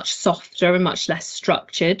actually much softer and much less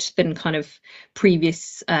structured than kind of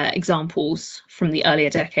previous examples from the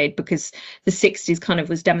earlier decade, because the 60s kind of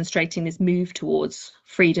was demonstrating this move towards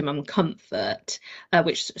freedom and comfort,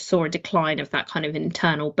 which saw a decline of that kind of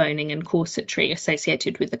internal boning and corsetry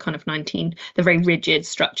associated with the kind of the very rigid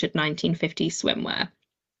structured 1950s swimwear.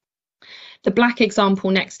 The black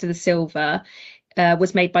example next to the silver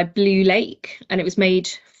was made by Blue Lake, and it was made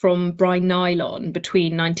from brine nylon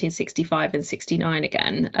between 1965 and 69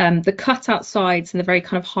 again. The cut-out sides and the very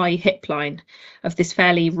kind of high hip line of this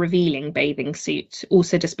fairly revealing bathing suit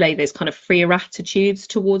also display those kind of freer attitudes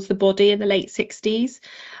towards the body in the late 60s.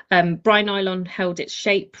 Brine nylon held its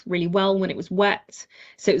shape really well when it was wet,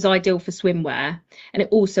 so it was ideal for swimwear, and it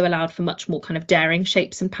also allowed for much more kind of daring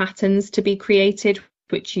shapes and patterns to be created,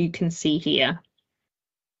 which you can see here.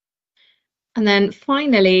 And then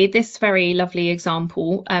finally, this very lovely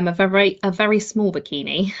example of a very small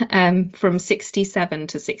bikini from 67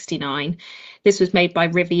 to 69. This was made by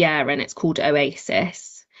Riviera and it's called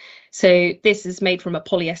Oasis. So this is made from a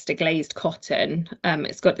polyester glazed cotton.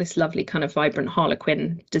 It's got this lovely kind of vibrant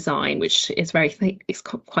harlequin design, which is it's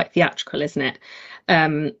quite theatrical, isn't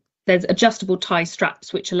it? There's adjustable tie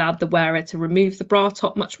straps which allowed the wearer to remove the bra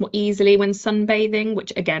top much more easily when sunbathing,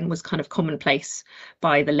 which again was kind of commonplace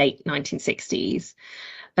by the late 1960s.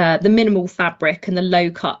 The minimal fabric and the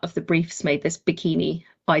low cut of the briefs made this bikini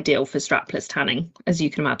ideal for strapless tanning, as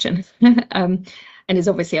you can imagine, and is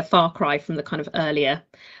obviously a far cry from the kind of earlier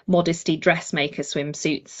modesty dressmaker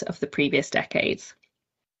swimsuits of the previous decades.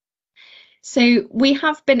 So we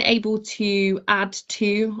have been able to add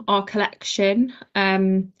to our collection.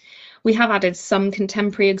 We have added some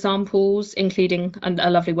contemporary examples, including a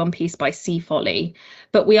lovely one piece by Sea Folly,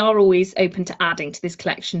 but we are always open to adding to this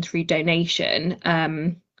collection through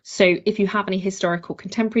donation. So if you have any historical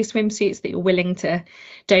contemporary swimsuits that you're willing to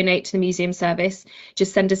donate to the museum service,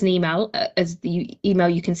 just send us an email, as the email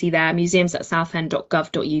you can see there,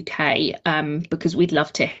 museums@southend.gov.uk, because we'd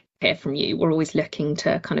love to hear from you. We're always looking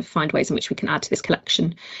to kind of find ways in which we can add to this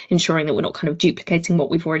collection, ensuring that we're not kind of duplicating what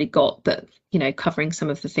we've already got, but, you know, covering some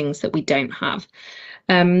of the things that we don't have.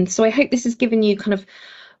 So I hope this has given you kind of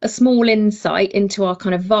a small insight into our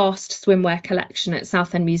kind of vast swimwear collection at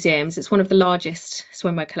Southend Museums. It's one of the largest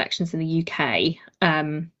swimwear collections in the UK.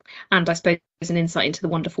 And I suppose an insight into the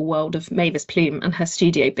wonderful world of Mavis Plume and her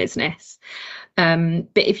studio business. But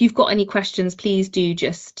if you've got any questions, please do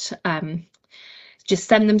just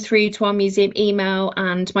send them through to our museum email,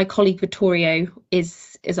 and my colleague Vittorio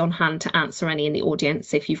is on hand to answer any in the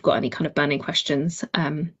audience if you've got any kind of burning questions.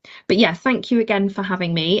 But yeah, thank you again for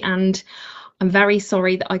having me, and I'm very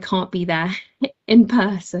sorry that I can't be there in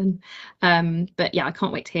person. But yeah, I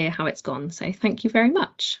can't wait to hear how it's gone. So thank you very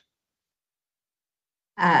much.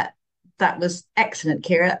 That was excellent,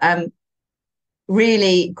 Ciara.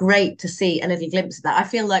 Really great to see a little glimpse of that. I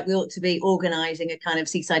feel like we ought to be organising a kind of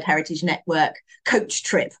Seaside Heritage Network coach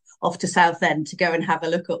trip off to Southend to go and have a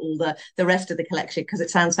look at all the rest of the collection, because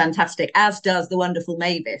it sounds fantastic, as does the wonderful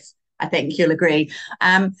Mavis. I think you'll agree.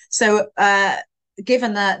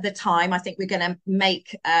 Given the time, I think we're going to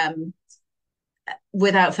make,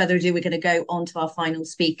 without further ado, we're going to go on to our final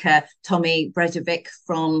speaker, Tomi Brezovec,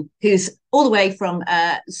 who's all the way from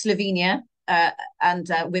Slovenia.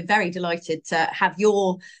 And we're very delighted to have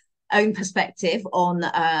your own perspective on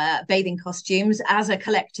bathing costumes as a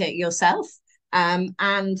collector yourself, and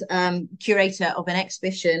curator of an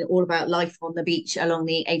exhibition all about life on the beach along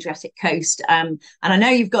the Adriatic coast. And I know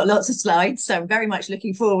you've got lots of slides, so I'm very much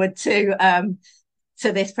looking forward to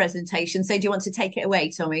this presentation. So do you want to take it away,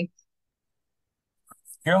 Tomi?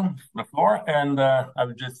 Here, the floor, and I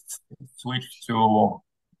will just switch to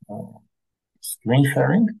screen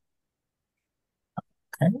sharing.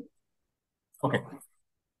 Okay.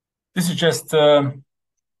 This is just,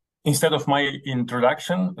 instead of my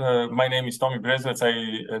introduction, my name is Tomi Brezovec.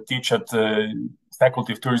 I teach at the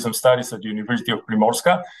Faculty of Tourism Studies at the University of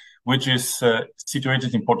Primorska, which is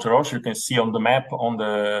situated in Portorož. You can see on the map on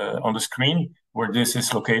the screen where this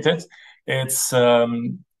is located. It's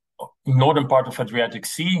northern part of Adriatic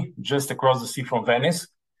Sea, just across the sea from Venice,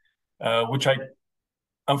 which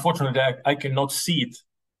unfortunately I cannot see it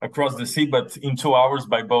across the sea, but in 2 hours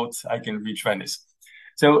by boat I can reach Venice.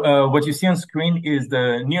 So what you see on screen is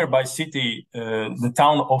the nearby city, the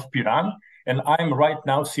town of Piran, and I'm right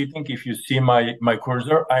now sitting, if you see my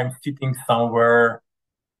cursor, I'm sitting somewhere.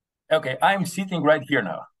 Okay, I'm sitting right here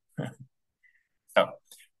now. So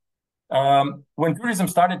when tourism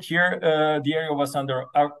started here, the area was under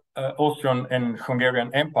Austrian and Hungarian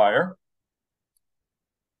Empire.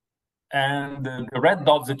 And the red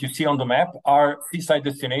dots that you see on the map are seaside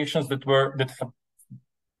destinations that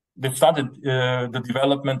started the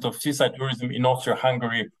development of seaside tourism in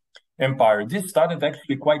Austria-Hungary Empire. This started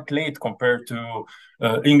actually quite late compared to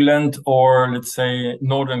England or, let's say,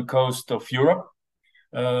 northern coast of Europe.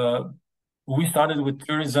 We started with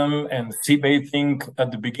tourism and sea bathing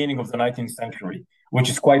at the beginning of the 19th century, which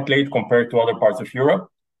is quite late compared to other parts of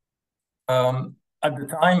Europe. At the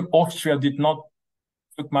time, Austria did not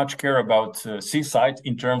took much care about seaside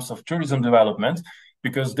in terms of tourism development,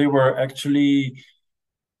 because they were actually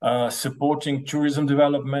supporting tourism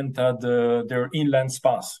development at their inland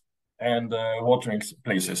spas and watering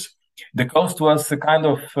places. The coast was a kind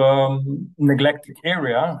of neglected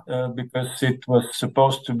area because it was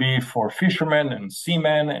supposed to be for fishermen and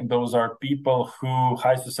seamen, and those are people who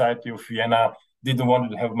high society of Vienna didn't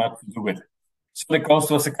want to have much to do with. So the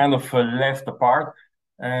coast was a kind of left apart.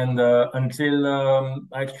 And until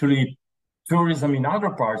actually tourism in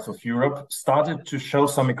other parts of Europe started to show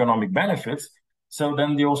some economic benefits, so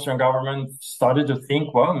then the Austrian government started to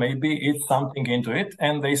think, well, maybe it's something into it,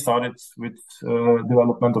 and they started with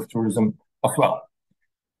development of tourism as well.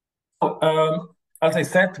 So, as I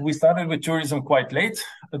said, we started with tourism quite late,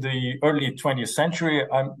 the early 20th century.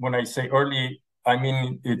 When I say early, I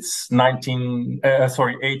mean it's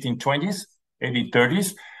 1820s,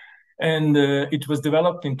 1830s. And it was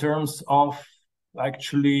developed in terms of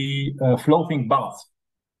actually floating baths.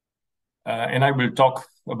 And I will talk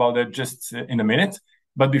about that just in a minute.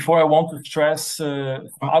 But before, I want to stress some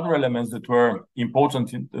other elements that were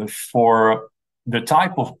important for the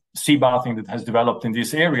type of sea bathing that has developed in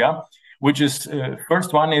this area, which is,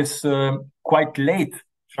 first one is quite late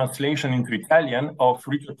translation into Italian of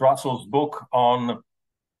Richard Russell's book on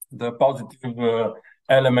the positive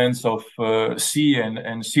elements of sea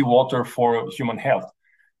and seawater for human health.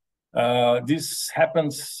 This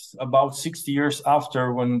happens about 60 years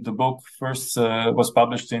after when the book first was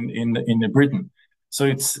published in Britain. So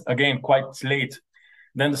it's, again, quite late.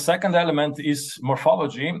 Then the second element is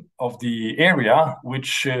morphology of the area,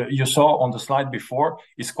 which you saw on the slide before,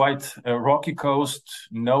 is quite a rocky coast,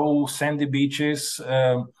 no sandy beaches,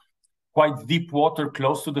 quite deep water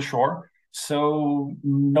close to the shore. So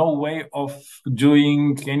no way of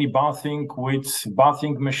doing any bathing with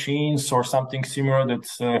bathing machines or something similar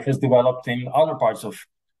that has developed in other parts of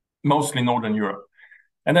mostly Northern Europe.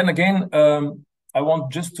 And then again, I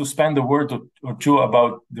want just to spend a word or two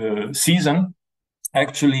about the season.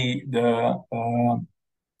 Actually, the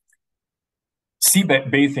sea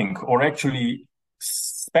bathing, or actually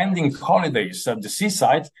spending holidays at the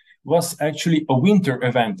seaside, was actually a winter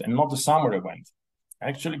event and not a summer event.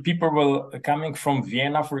 Actually, people were coming from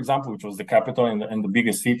Vienna, for example, which was the capital and the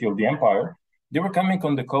biggest city of the empire. They were coming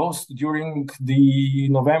on the coast during the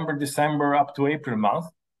November, December, up to April month,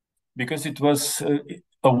 because it was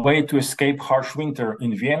a way to escape harsh winter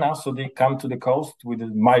in Vienna. So they come to the coast with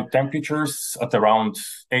mild temperatures at around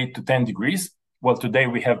 8 to 10 degrees. Well, today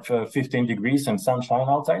we have 15 degrees and sunshine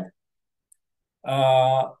outside.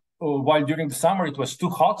 While during the summer it was too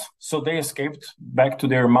hot, so they escaped back to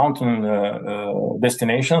their mountain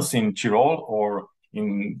destinations in Tyrol or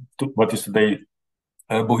in what is today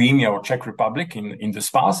Bohemia or Czech Republic in the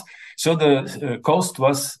spas. So the coast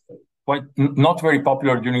was quite not very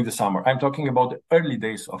popular during the summer. I'm talking about the early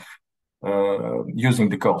days of using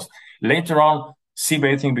the coast. Later on, sea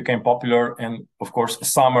bathing became popular, and of course,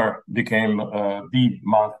 summer became the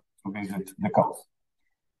month to visit the coast.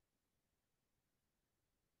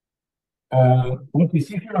 What we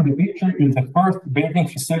see here on the picture is the first bathing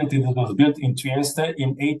facility that was built in Trieste in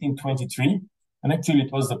 1823. And actually,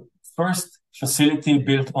 it was the first facility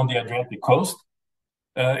built on the Adriatic coast.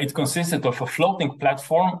 It consisted of a floating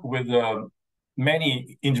platform with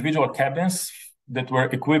many individual cabins that were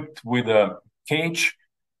equipped with a cage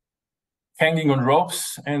hanging on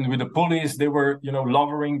ropes, and with the pulleys, they were,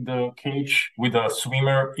 lowering the cage with a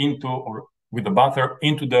swimmer or with a bather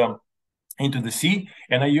into the sea.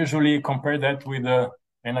 And I usually compare that with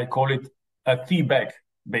and I call it a tea bag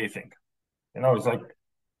bathing. It's like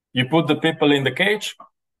you put the people in the cage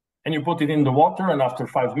and you put it in the water, and after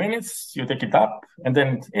 5 minutes, you take it up and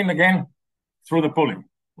then in again through the pulley,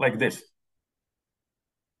 like this.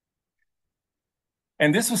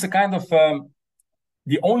 And this was a kind of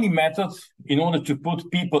the only method in order to put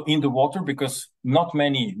people in the water, because not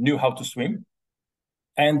many knew how to swim.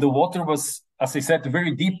 And the water was, as I said,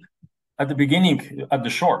 very deep at the beginning at the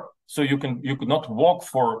shore. So you could not walk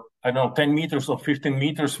for, 10 meters or 15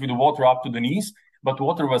 meters with the water up to the knees, but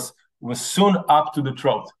water was soon up to the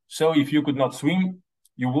throat. So if you could not swim,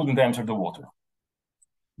 you wouldn't enter the water.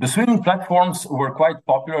 The swimming platforms were quite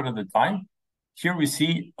popular at the time. Here we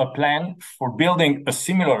see a plan for building a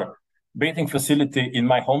similar bathing facility in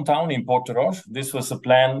my hometown in Portorož. This was a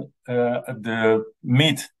plan at the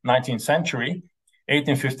mid-19th century,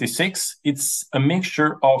 1856. It's a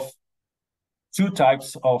mixture of two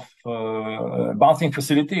types of bathing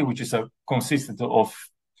facility, which is consisted of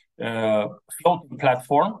floating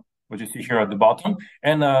platform, which you see here at the bottom,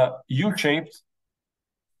 and a U-shaped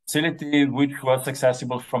facility which was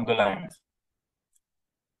accessible from the land.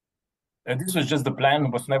 This was just the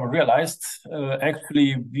plan, was never realized.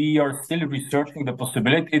 Actually, we are still researching the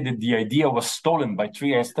possibility that the idea was stolen by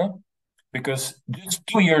Trieste, because just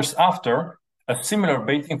 2 years after, a similar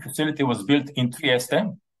bathing facility was built in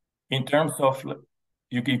Trieste. In terms of,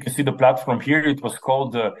 you can see the platform here, it was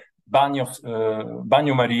called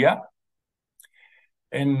Bagno Maria.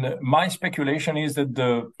 And my speculation is that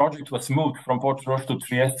the project was moved from Portorož to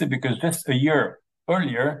Trieste because just a year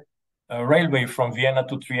earlier, a railway from Vienna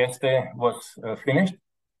to Trieste was finished.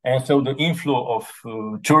 And so the inflow of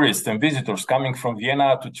tourists and visitors coming from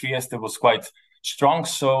Vienna to Trieste was quite strong.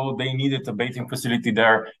 So they needed a bathing facility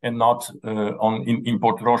there and not in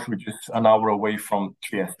Portorož, which is an hour away from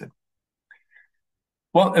Trieste.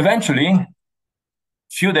 Well, eventually, a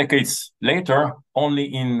few decades later, only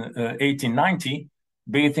in 1890,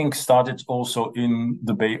 bathing started also in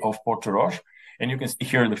the Bay of Portorož. And you can see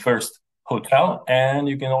here the first hotel, and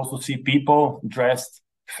you can also see people dressed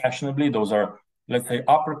fashionably. Those are, let's say,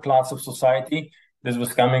 upper class of society. This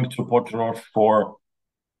was coming to Portorož for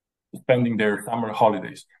spending their summer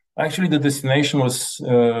holidays. Actually, the destination was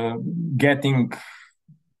getting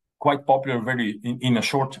quite popular in a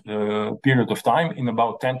short period of time, in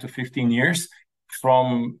about 10 to 15 years,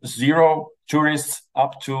 from 0 tourists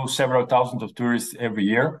up to several thousand of tourists every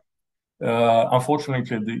year.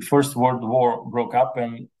 Unfortunately, the First World War broke up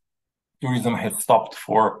and tourism had stopped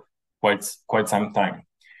for quite some time.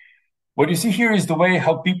 What you see here is the way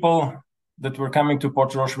how people that were coming to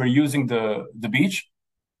Portorož were using the beach,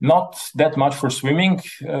 not that much for swimming,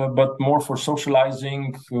 but more for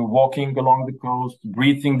socializing, walking along the coast,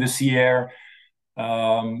 breathing the sea air.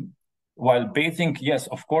 While bathing, yes,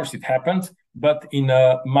 of course it happened, but in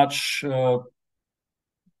a much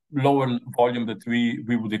lower volume that we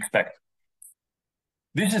would expect.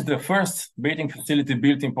 This is the first bathing facility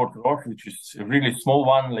built in Portorož, which is a really small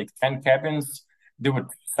one, like 10 cabins. There were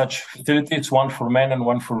such facilities, one for men and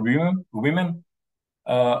one for women.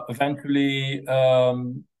 Eventually,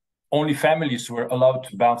 only families were allowed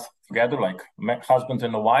to bath together, like husband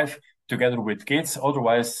and a wife, together with kids.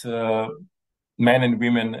 Otherwise, men and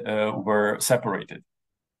women were separated.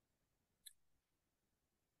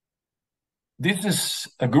 This is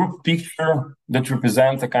a group picture that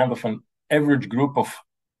represents a kind of an average group of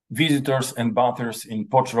visitors and bathers in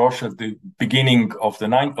Portorož at the beginning of the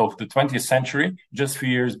 20th century, just a few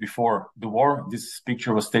years before the war. This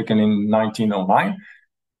picture was taken in 1909.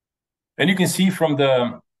 And you can see from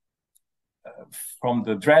the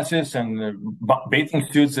dresses and bathing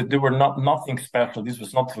suits that they were nothing special. This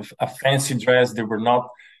was not a fancy dress. They were not,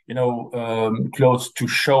 clothes to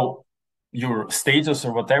show your status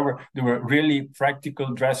or whatever. They were really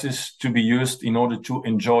practical dresses to be used in order to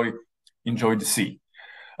enjoy the sea.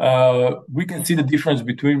 We can see the difference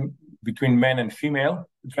between men and female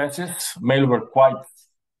dresses. Male were quite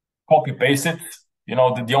copy-pasted.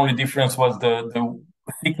 The only difference was the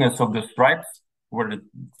thickness of the stripes, were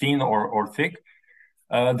thin or thick.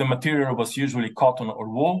 The material was usually cotton or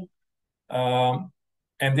wool.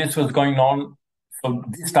 And this was going on. So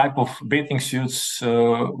this type of bathing suits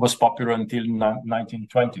was popular until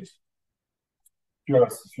 1920s. Here are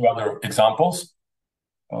a few other examples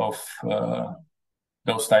of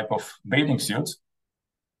those type of bathing suits.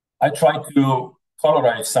 I tried to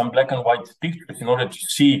colorize some black and white pictures in order to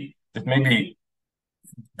see that maybe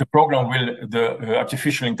the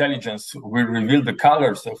artificial intelligence will reveal the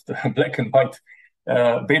colors of the black and white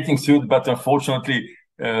bathing suit, but unfortunately,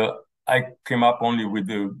 I came up only with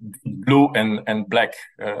the blue and black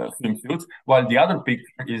swimsuits, while the other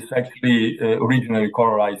picture is actually originally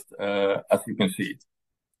colorized, as you can see it.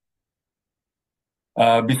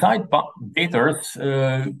 Besides bathers,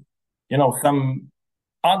 some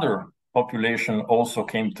other population also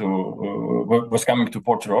was coming to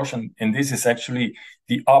Portorož, and this is actually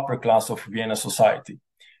the upper class of Vienna society.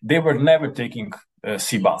 They were never taking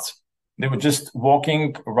sea baths. They were just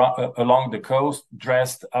walking along the coast,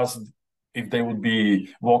 dressed as if they would be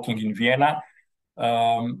walking in Vienna.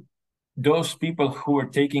 Those people who were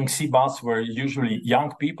taking sea baths were usually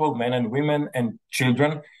young people, men and women, and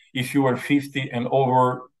children. If you were 50 and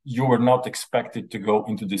over, you were not expected to go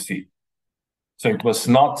into the sea. So it was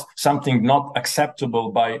not something not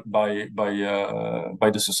acceptable by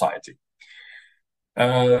the society.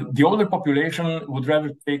 The older population would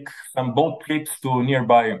rather take some boat trips to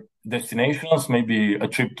nearby destinations, maybe a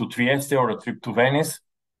trip to Trieste or a trip to Venice,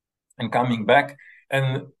 and coming back.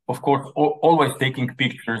 And of course, always taking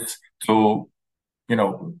pictures to,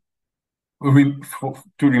 to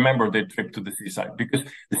remember their trip to the seaside, because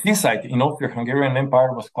the seaside in Austro-Hungarian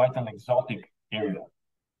Empire was quite an exotic area.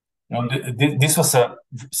 This was a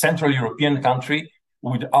Central European country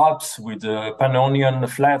with Alps, with Pannonian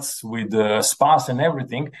flats, with spas and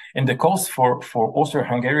everything. And the coast for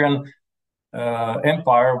Austro-Hungarian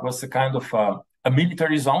Empire was a kind of a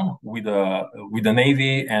military zone with a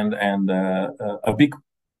navy and a big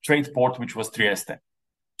trade port, which was Trieste.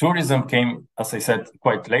 Tourism came, as I said,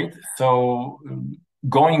 quite late. So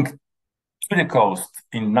going to the coast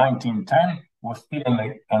in 1910 was still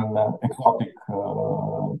an exotic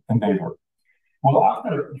endeavor. Well,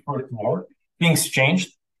 after the First War, things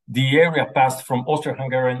changed. The area passed from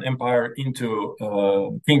Austro-Hungarian Empire into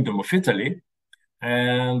Kingdom of Italy,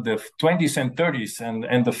 and the 20s and 30s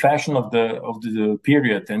and the fashion of the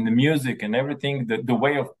period and the music and everything, the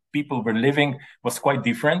way of people were living was quite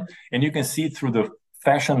different. And you can see through the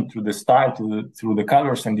fashion, through the style, through the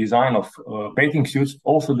colors and design of bathing suits,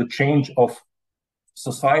 also the change of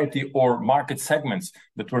society or market segments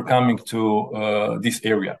that were coming to this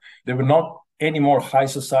area. They were not any more high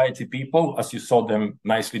society people, as you saw them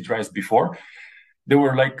nicely dressed before. They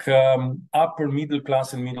were like upper middle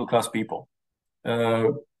class and middle class people.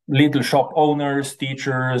 Little shop owners,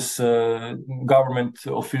 teachers, government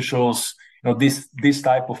officials, this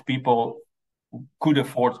type of people could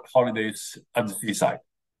afford holidays at the seaside.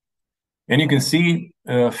 And you can see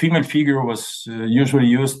female figure was usually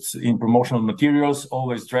used in promotional materials,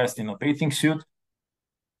 always dressed in a bathing suit.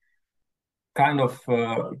 kind of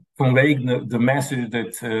conveying the message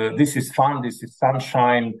that this is fun, this is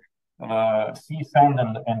sunshine, sea, sand,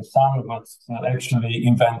 and sun was actually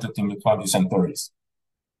invented in the 20th and 30s.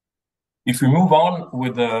 If we move on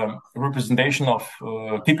with the representation of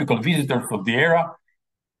typical visitors of the era,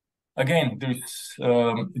 again,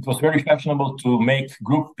 it was very fashionable to make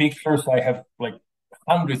group pictures. I have like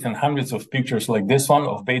hundreds and hundreds of pictures like this one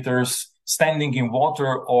of bathers standing in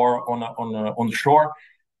water or on the shore,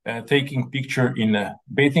 taking picture in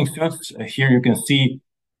bathing suits. Here you can see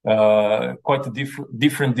quite a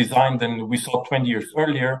different design than we saw 20 years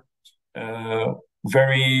earlier.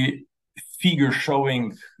 Very figure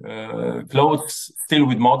showing clothes, still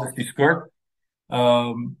with modesty skirt,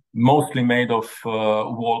 mostly made of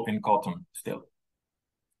wool and cotton still.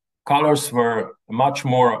 Colors were much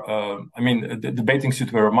more, the bathing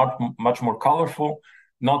suits were much more colorful,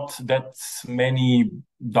 not that many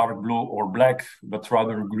dark blue or black, but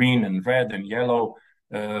rather green and red and yellow,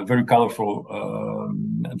 very colorful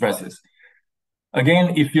dresses.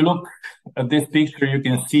 Again, if you look at this picture, you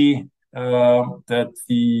can see that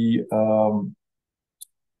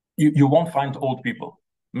you won't find old people.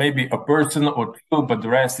 Maybe a person or two, but the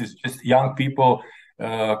rest is just young people,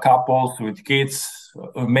 couples with kids,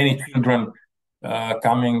 many children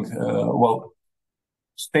coming,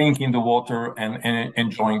 staying in the water and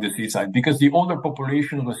enjoying the seaside, because the older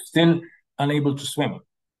population was still unable to swim.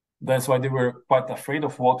 That's why they were quite afraid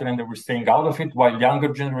of water and they were staying out of it, while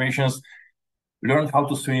younger generations learned how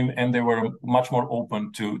to swim and they were much more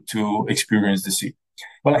open to experience the sea.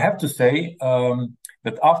 But I have to say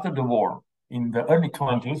that after the war, in the early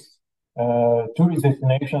 20s, tourist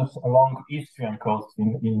destinations along Eastern coast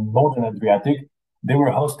in northern Adriatic, they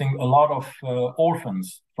were hosting a lot of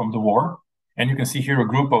orphans from the war. And you can see here a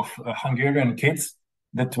group of Hungarian kids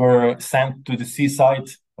that were sent to the seaside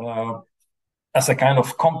as a kind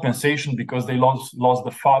of compensation because they lost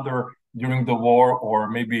the father during the war, or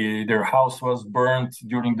maybe their house was burned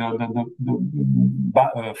during the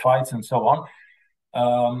fights and so on.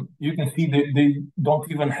 You can see they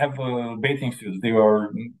don't even have bathing suits. They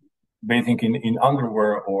are bathing in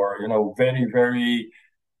underwear or, very, very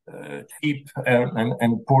cheap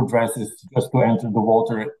and poor dresses just to enter the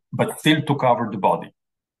water, but still to cover the body.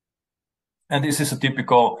 And this is a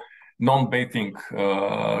typical non-bathing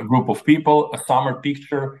group of people. A summer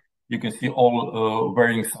picture, you can see all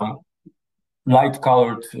wearing some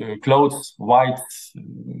light-colored clothes, white,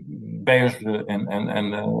 beige,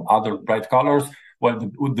 and other bright colors. Well,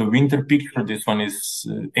 the winter picture, this one is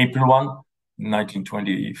April 1,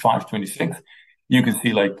 1925-26. You can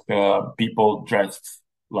see like people dressed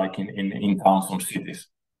like in towns or cities.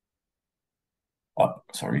 Of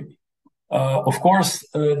course,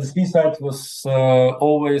 the seaside was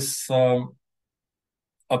always a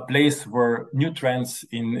place where new trends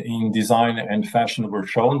in design and fashion were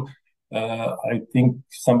shown. I think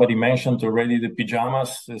somebody mentioned already the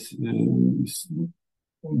pajamas,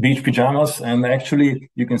 beach pajamas, and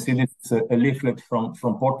actually you can see this a leaflet from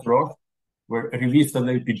Portrush, where Revista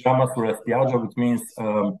delle Pijamas for la Spiaggia, which means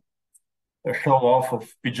a show off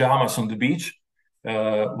of pajamas on the beach,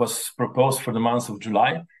 was proposed for the month of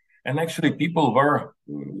July. And actually people were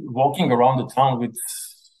walking around the town with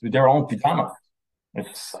their own pajamas.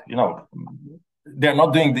 It's, they're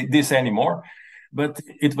not doing this anymore. But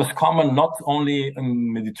it was common not only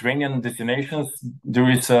in Mediterranean destinations. There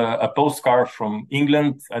is a postcard from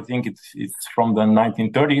England. I think it's from the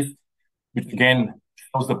 1930s, which again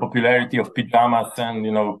shows the popularity of pajamas and,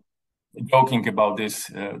 joking about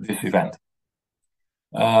this event.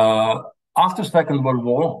 After Second World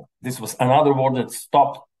War, this was another war that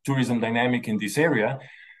stopped tourism dynamic in this area.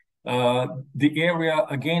 The area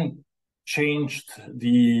again changed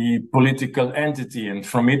the political entity, and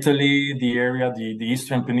from Italy, the area, the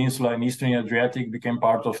Eastern Peninsula and Eastern Adriatic became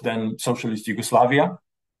part of then socialist Yugoslavia,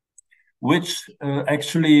 which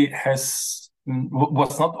actually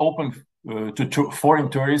was not open to foreign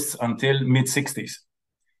tourists until mid-60s.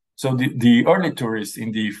 So the early tourists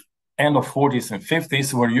in the end of 40s and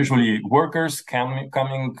 50s were usually workers coming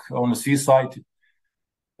on the seaside,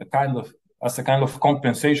 as a kind of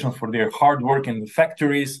compensation for their hard work in the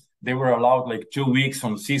factories. They were allowed like 2 weeks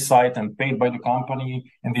on the seaside and paid by the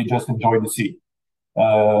company, and they just enjoyed the sea.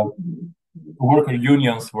 Worker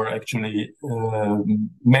unions were actually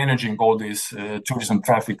managing all this tourism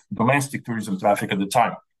traffic, domestic tourism traffic at the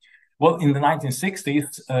time. Well, in the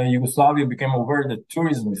 1960s, Yugoslavia became aware that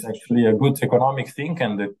tourism is actually a good economic thing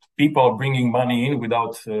and that people are bringing money in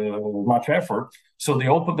without much effort. So they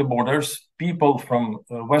opened the borders. People from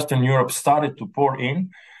Western Europe started to pour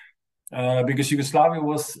in because Yugoslavia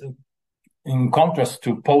was, in contrast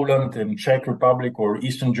to Poland and Czech Republic or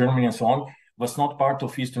Eastern Germany and so on, was not part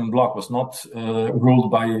of Eastern Bloc, was not ruled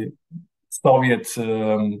by Soviet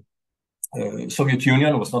Soviet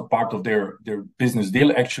Union, was not part of their business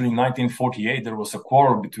deal. Actually, in 1948, there was a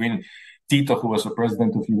quarrel between Tito, who was the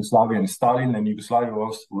president of Yugoslavia, and Stalin, and Yugoslavia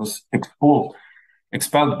was expelled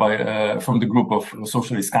from the group of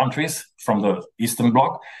socialist countries from the Eastern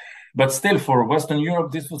Bloc. But still, for Western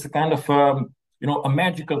Europe, this was a kind of a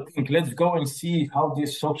magical thing. Let's go and see how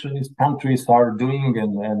these socialist countries are doing,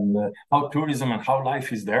 and how tourism and how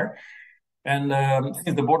life is there. And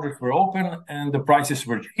since the borders were open and the prices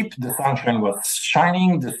were cheap, the sunshine was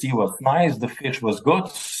shining, the sea was nice, the fish was good.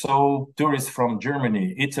 So tourists from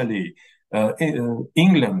Germany, Italy,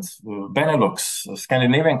 England, Benelux,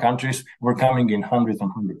 Scandinavian countries were coming in hundreds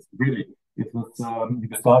and hundreds. Really, it was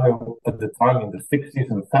Yugoslavia at the time in the 60s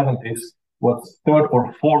and 70s was third or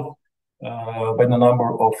fourth by the number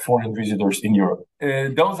of foreign visitors in Europe.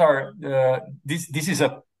 This is a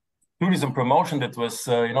tourism promotion that was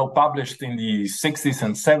published in the 60s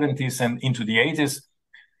and 70s and into the 80s,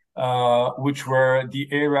 which were the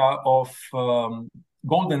era of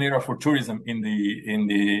golden era for tourism in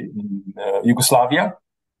Yugoslavia,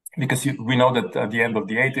 because we know that at the end of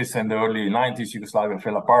the 80s and the early 90s, Yugoslavia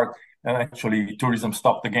fell apart, and actually tourism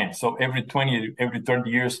stopped again. So every 30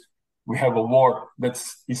 years, we have a war that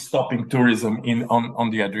is stopping tourism on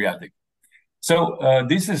the Adriatic. So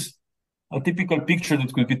this is a typical picture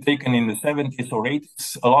that could be taken in the 70s or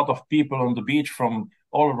 80s. A lot of people on the beach from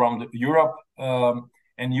all around Europe,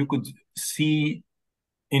 and you could see,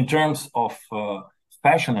 in terms of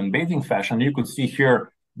fashion and bathing fashion, you could see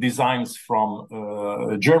here designs from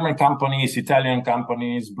German companies, Italian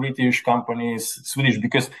companies, British companies, Swedish,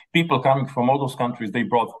 because people coming from all those countries, they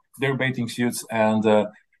brought their bathing suits, and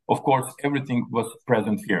of course, everything was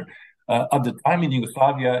present here. At the time in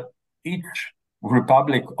Yugoslavia, each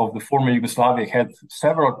republic of the former Yugoslavia had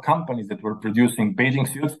several companies that were producing bathing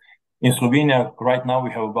suits. In Slovenia, right now, we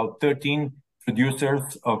have about 13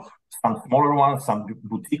 producers of some smaller ones, some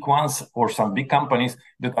boutique ones, or some big companies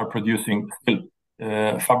that are producing, still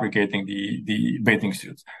fabricating the bathing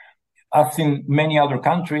suits. As in many other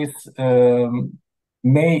countries,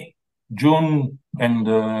 May, June, and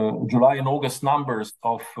July and August numbers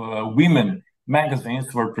of women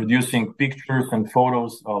magazines were producing pictures and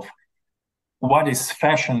photos of what is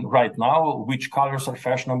fashion right now, which colors are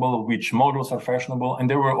fashionable, which models are fashionable. And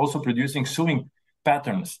they were also producing sewing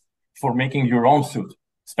patterns for making your own suit,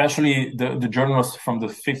 especially the journals from the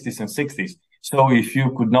 50s and 60s. So if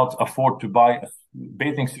you could not afford to buy a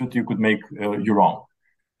bathing suit, you could make your own.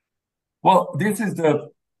 Well, this is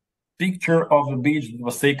the picture of the beach that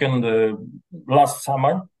was taken last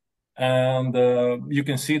summer. And you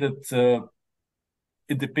can see that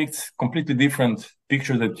it depicts completely different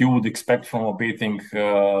picture that you would expect from a bathing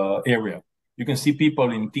area. You can see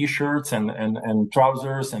people in t-shirts and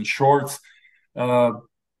trousers and shorts,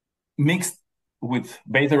 mixed with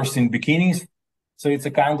bathers in bikinis. So it's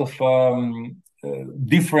a kind of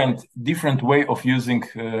different way of using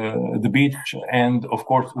the beach. And of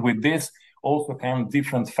course, with this, also kind of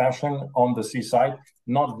different fashion on the seaside,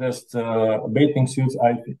 not just bathing suits.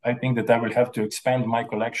 I think that I will have to expand my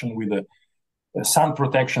collection with the sun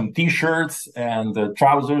protection t-shirts and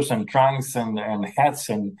trousers and trunks and hats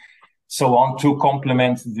and so on to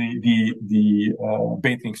complement the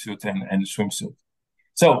bathing suit and swimsuit.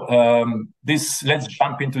 So let's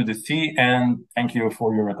jump into the sea, and thank you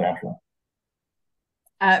for your attention.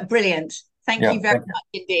 Brilliant. Thank you very much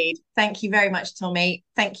indeed. Thank you very much, Tomi.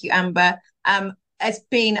 Thank you, Amber. It's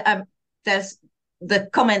been there's the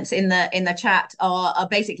comments in the chat are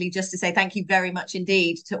basically just to say thank you very much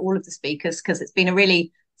indeed to all of the speakers, because it's been a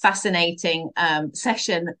really fascinating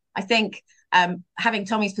session. I think having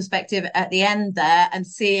Tomi's perspective at the end there and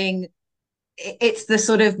seeing it's the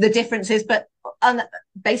sort of the differences, but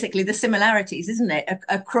basically the similarities, isn't it,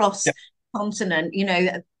 across continent? You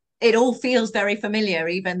know, it all feels very familiar,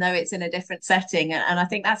 even though it's in a different setting. And I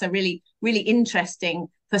think that's a really, really interesting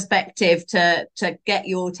perspective to get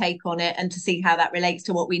your take on it and to see how that relates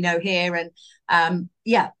to what we know here. And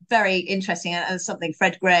very interesting. And something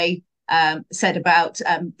Fred Gray said about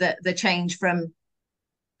the change from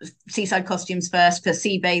seaside costumes first for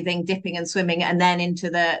sea bathing, dipping and swimming, and then into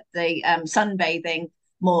the sunbathing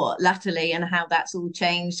more latterly, and how that's all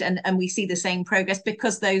changed. And we see the same progress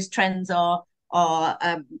because those trends are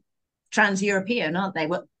trans-European, aren't they?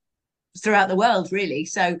 Well, throughout the world, really.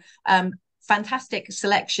 So fantastic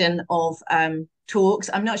selection of talks.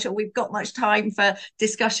 I'm not sure we've got much time for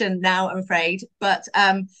discussion now, I'm afraid, but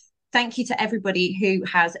thank you to everybody who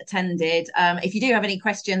has attended. If you do have any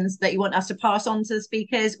questions that you want us to pass on to the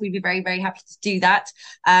speakers, we'd be very, very happy to do that.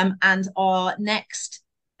 And our next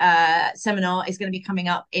seminar is going to be coming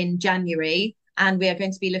up in January, and we are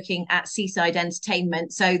going to be looking at seaside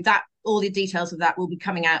entertainment. So that all the details of that will be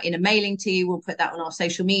coming out in a mailing to you. We'll put that on our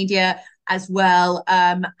social media as well.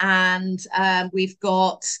 We've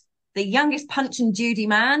got the youngest Punch and Judy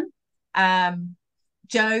man,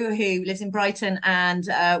 Joe, who lives in Brighton and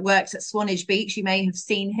works at Swanage Beach. You may have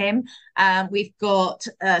seen him. We've got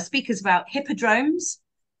speakers about hippodromes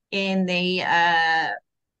in the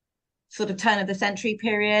sort of turn of the century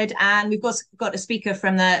period. And we've got a speaker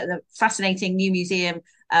from the fascinating new museum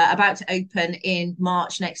about to open in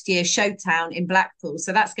March next year, Showtown in Blackpool.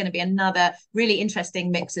 So that's going to be another really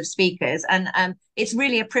interesting mix of speakers. And it's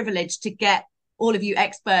really a privilege to get all of you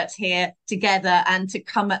experts here together and to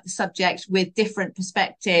come at the subject with different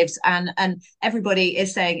perspectives. And everybody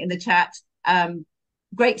is saying in the chat,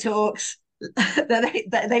 great talks.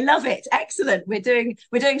 They love it. Excellent. We're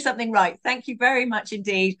doing something right. Thank you very much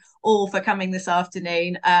indeed all for coming this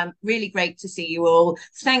afternoon. Really great to see you all.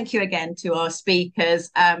 Thank you again to our speakers.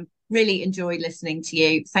 Really enjoyed listening to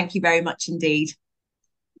you. Thank you very much indeed.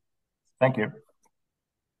 Thank you.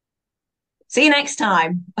 See you next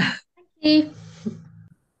time. Thank you.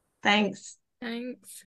 Thanks. Thanks.